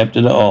 He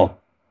accepted it all.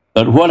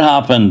 But what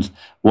happened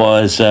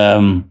was,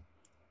 so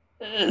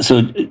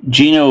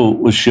Gino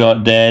was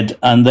shot dead,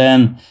 and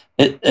then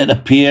it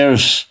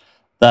appears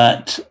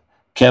that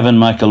Kevin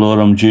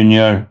McAlorum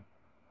Jr.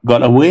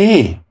 got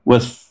away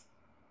with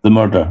the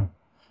murder.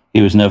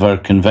 He was never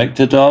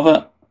convicted of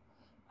it,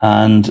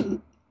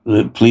 and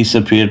the police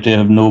appeared to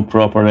have no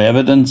proper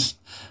evidence.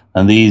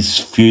 And these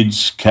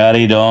feuds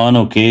carried on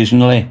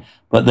occasionally.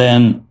 But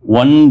then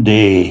one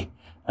day,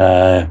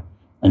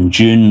 in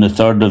June, the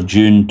 3rd of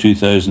June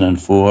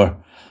 2004,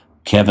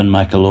 Kevin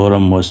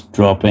McAlorum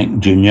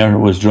Jr.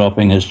 was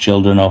dropping his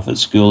children off at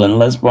school in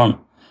Lisburn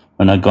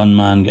when a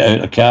gunman got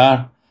out a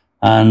car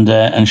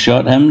and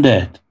shot him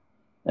dead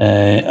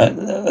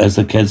as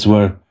the kids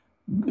were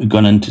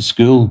going into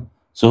school.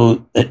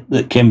 So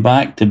it came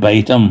back to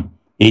bite him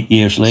 8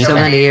 years later. So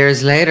many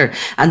years later.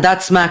 And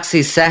that's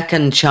Maxie's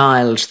second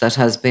child that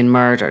has been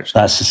murdered.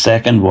 That's the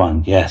second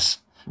one, yes.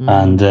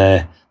 And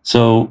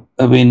so,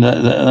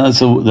 that's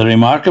the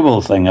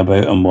remarkable thing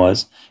about him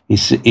was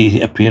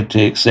he appeared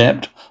to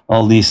accept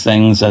all these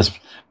things as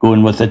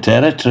going with the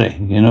territory,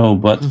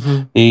 but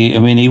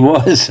he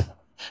was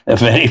a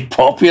very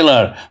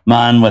popular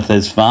man with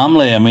his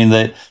family.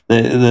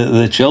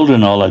 The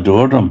children all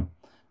adored him.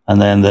 And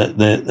then,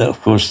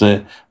 of course,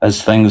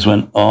 as things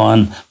went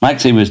on,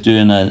 Maxie was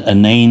doing a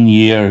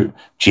 9-year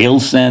jail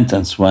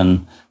sentence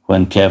when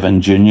Kevin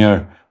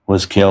Jr.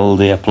 was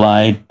killed. He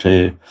applied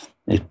to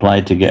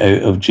get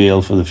out of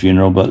jail for the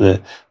funeral,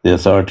 but the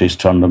authorities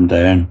turned him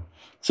down.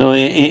 So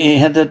he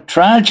had a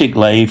tragic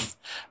life.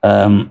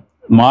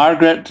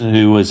 Margaret,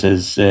 who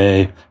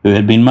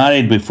had been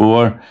married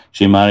before,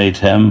 she married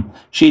him.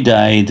 She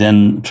died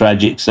in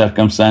tragic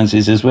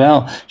circumstances as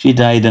well. She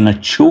died in a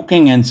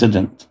choking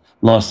incident.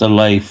 Lost her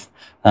life,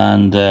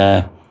 and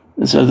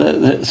So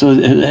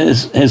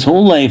his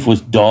whole life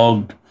was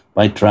dogged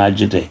by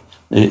tragedy.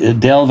 It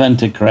delve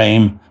into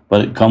crime,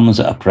 but it comes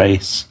at a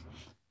price.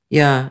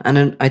 Yeah,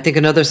 and I think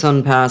another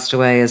son passed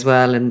away as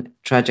well in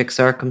tragic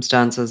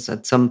circumstances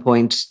at some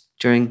point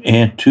during... He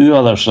had two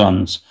other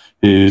sons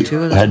who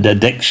had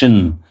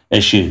addiction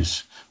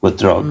issues with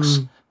drugs,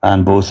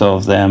 and both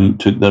of them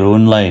took their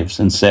own lives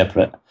in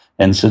separate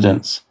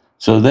incidents.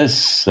 So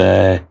this,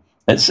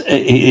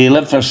 he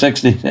lived for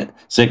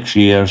 66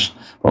 years,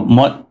 but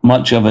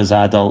much of his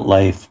adult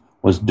life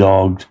was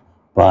dogged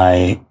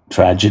by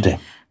tragedy.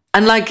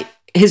 And like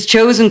his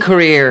chosen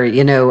career,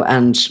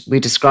 and we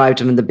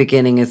described him in the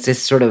beginning as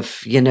this sort of,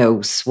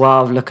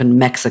 suave-looking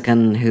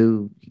Mexican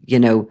who,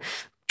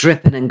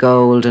 dripping in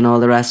gold and all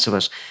the rest of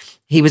it.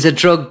 He was a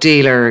drug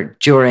dealer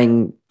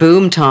during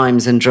boom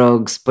times in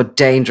drugs, but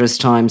dangerous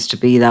times to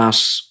be that,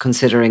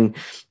 considering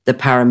the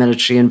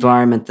paramilitary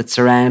environment that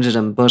surrounded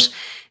him. But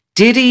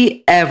did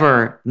he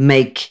ever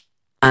make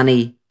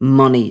any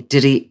money?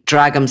 Did he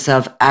drag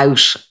himself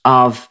out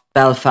of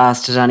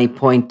Belfast at any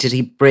point? Did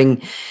he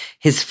bring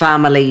his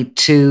family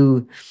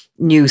to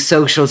new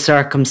social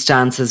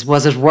circumstances?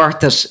 Was it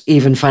worth it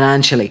even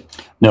financially?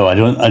 No, I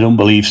don't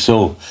believe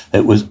so.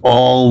 It was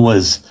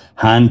always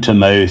hand to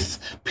mouth,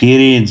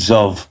 periods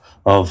of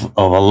a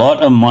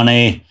lot of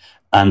money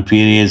and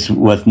periods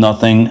with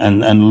nothing,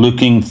 and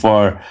looking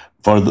for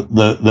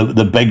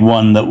the big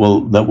one that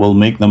will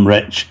make them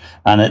rich,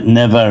 and it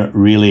never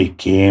really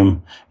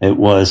came. It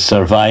was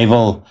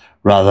survival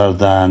rather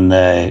than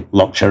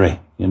luxury.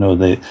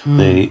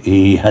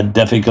 He had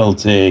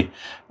difficulty.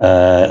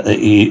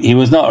 He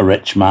was not a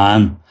rich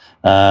man.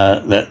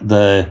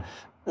 The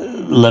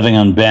living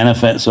on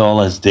benefits all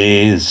his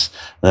days.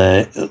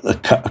 The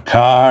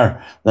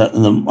car,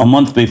 a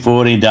month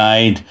before he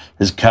died,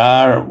 his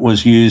car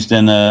was used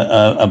in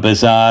a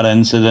bizarre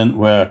incident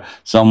where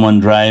someone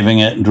driving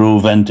it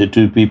drove into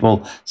two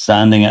people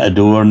standing at a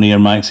door near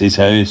Maxie's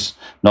house,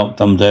 knocked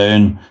them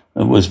down.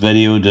 It was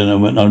videoed and it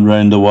went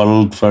around the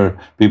world for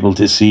people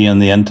to see on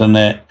the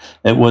internet.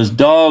 It was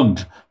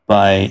dogged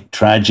by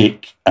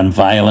tragic and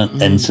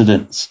violent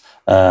incidents.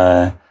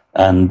 And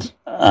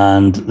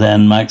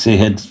then Maxie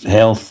had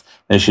health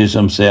issues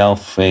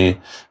himself,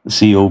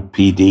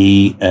 COPD.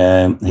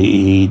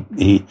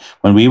 He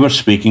when we were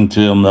speaking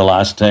to him the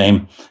last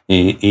time,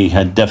 he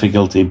had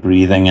difficulty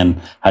breathing and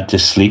had to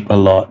sleep a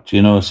lot,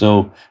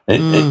 so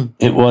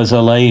it was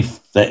a life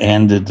that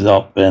ended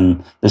up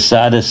in the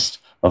saddest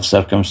of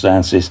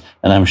circumstances,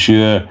 and I'm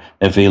sure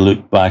if he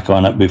looked back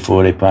on it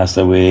before he passed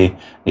away,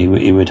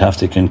 he would have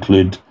to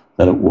conclude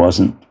that it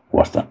wasn't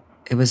worth it.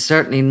 It was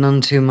certainly none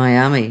too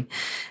Miami.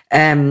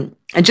 And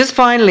just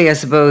finally, I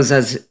suppose,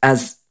 as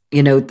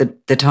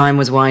the time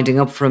was winding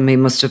up for him, he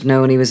must have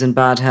known he was in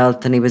bad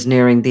health and he was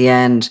nearing the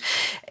end.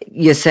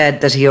 You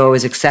said that he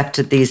always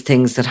accepted these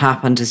things that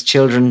happened, his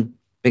children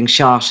being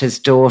shot, his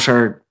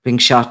daughter being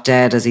shot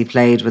dead as he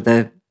played with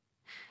a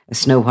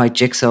Snow White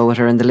jigsaw with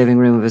her in the living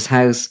room of his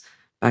house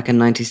back in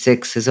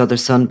 96, his other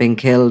son being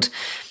killed,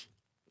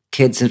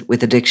 kids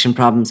with addiction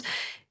problems.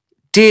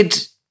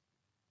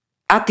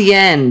 At the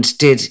end,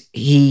 did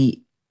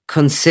he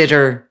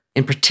consider,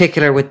 in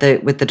particular with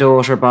the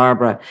daughter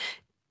Barbara,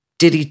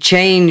 did he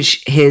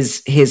change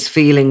his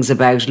feelings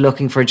about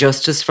looking for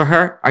justice for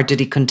her, or did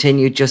he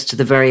continue just to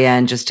the very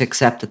end, just to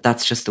accept that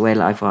that's just the way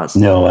life was?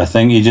 No, I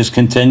think he just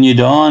continued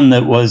on.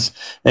 It was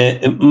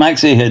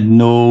Maxie had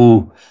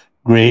no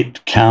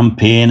great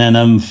campaign in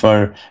him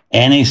for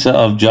any sort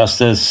of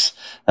justice.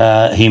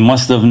 He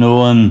must have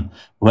known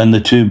when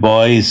the two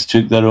boys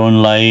took their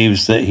own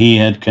lives that he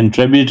had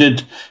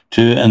contributed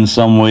to it in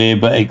some way,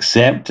 but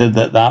accepted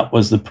that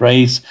was the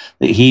price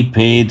that he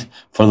paid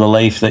for the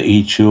life that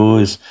he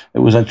chose. It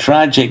was a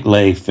tragic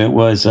life. It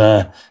was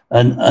an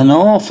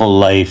awful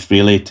life,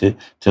 really, to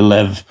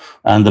live.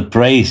 And the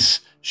price,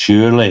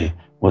 surely,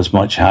 was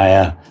much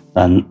higher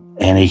than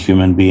any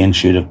human being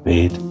should have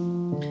paid.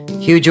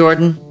 Hugh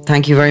Jordan,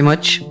 thank you very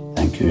much.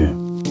 Thank you.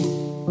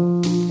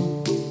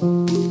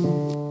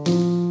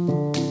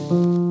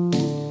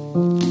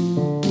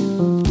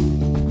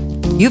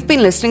 You've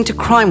been listening to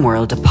Crime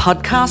World, a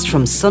podcast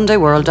from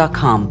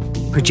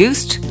SundayWorld.com,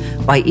 produced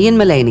by Ian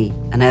Mullaney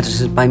and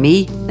edited by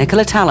me,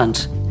 Nicola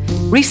Tallant.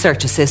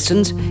 Research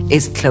assistant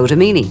is Claude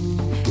Amini.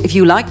 If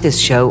you like this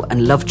show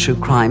and love true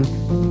crime,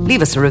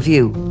 leave us a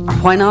review, or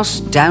why not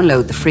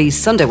download the free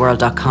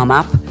SundayWorld.com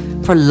app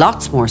for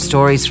lots more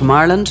stories from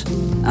Ireland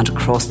and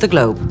across the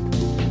globe.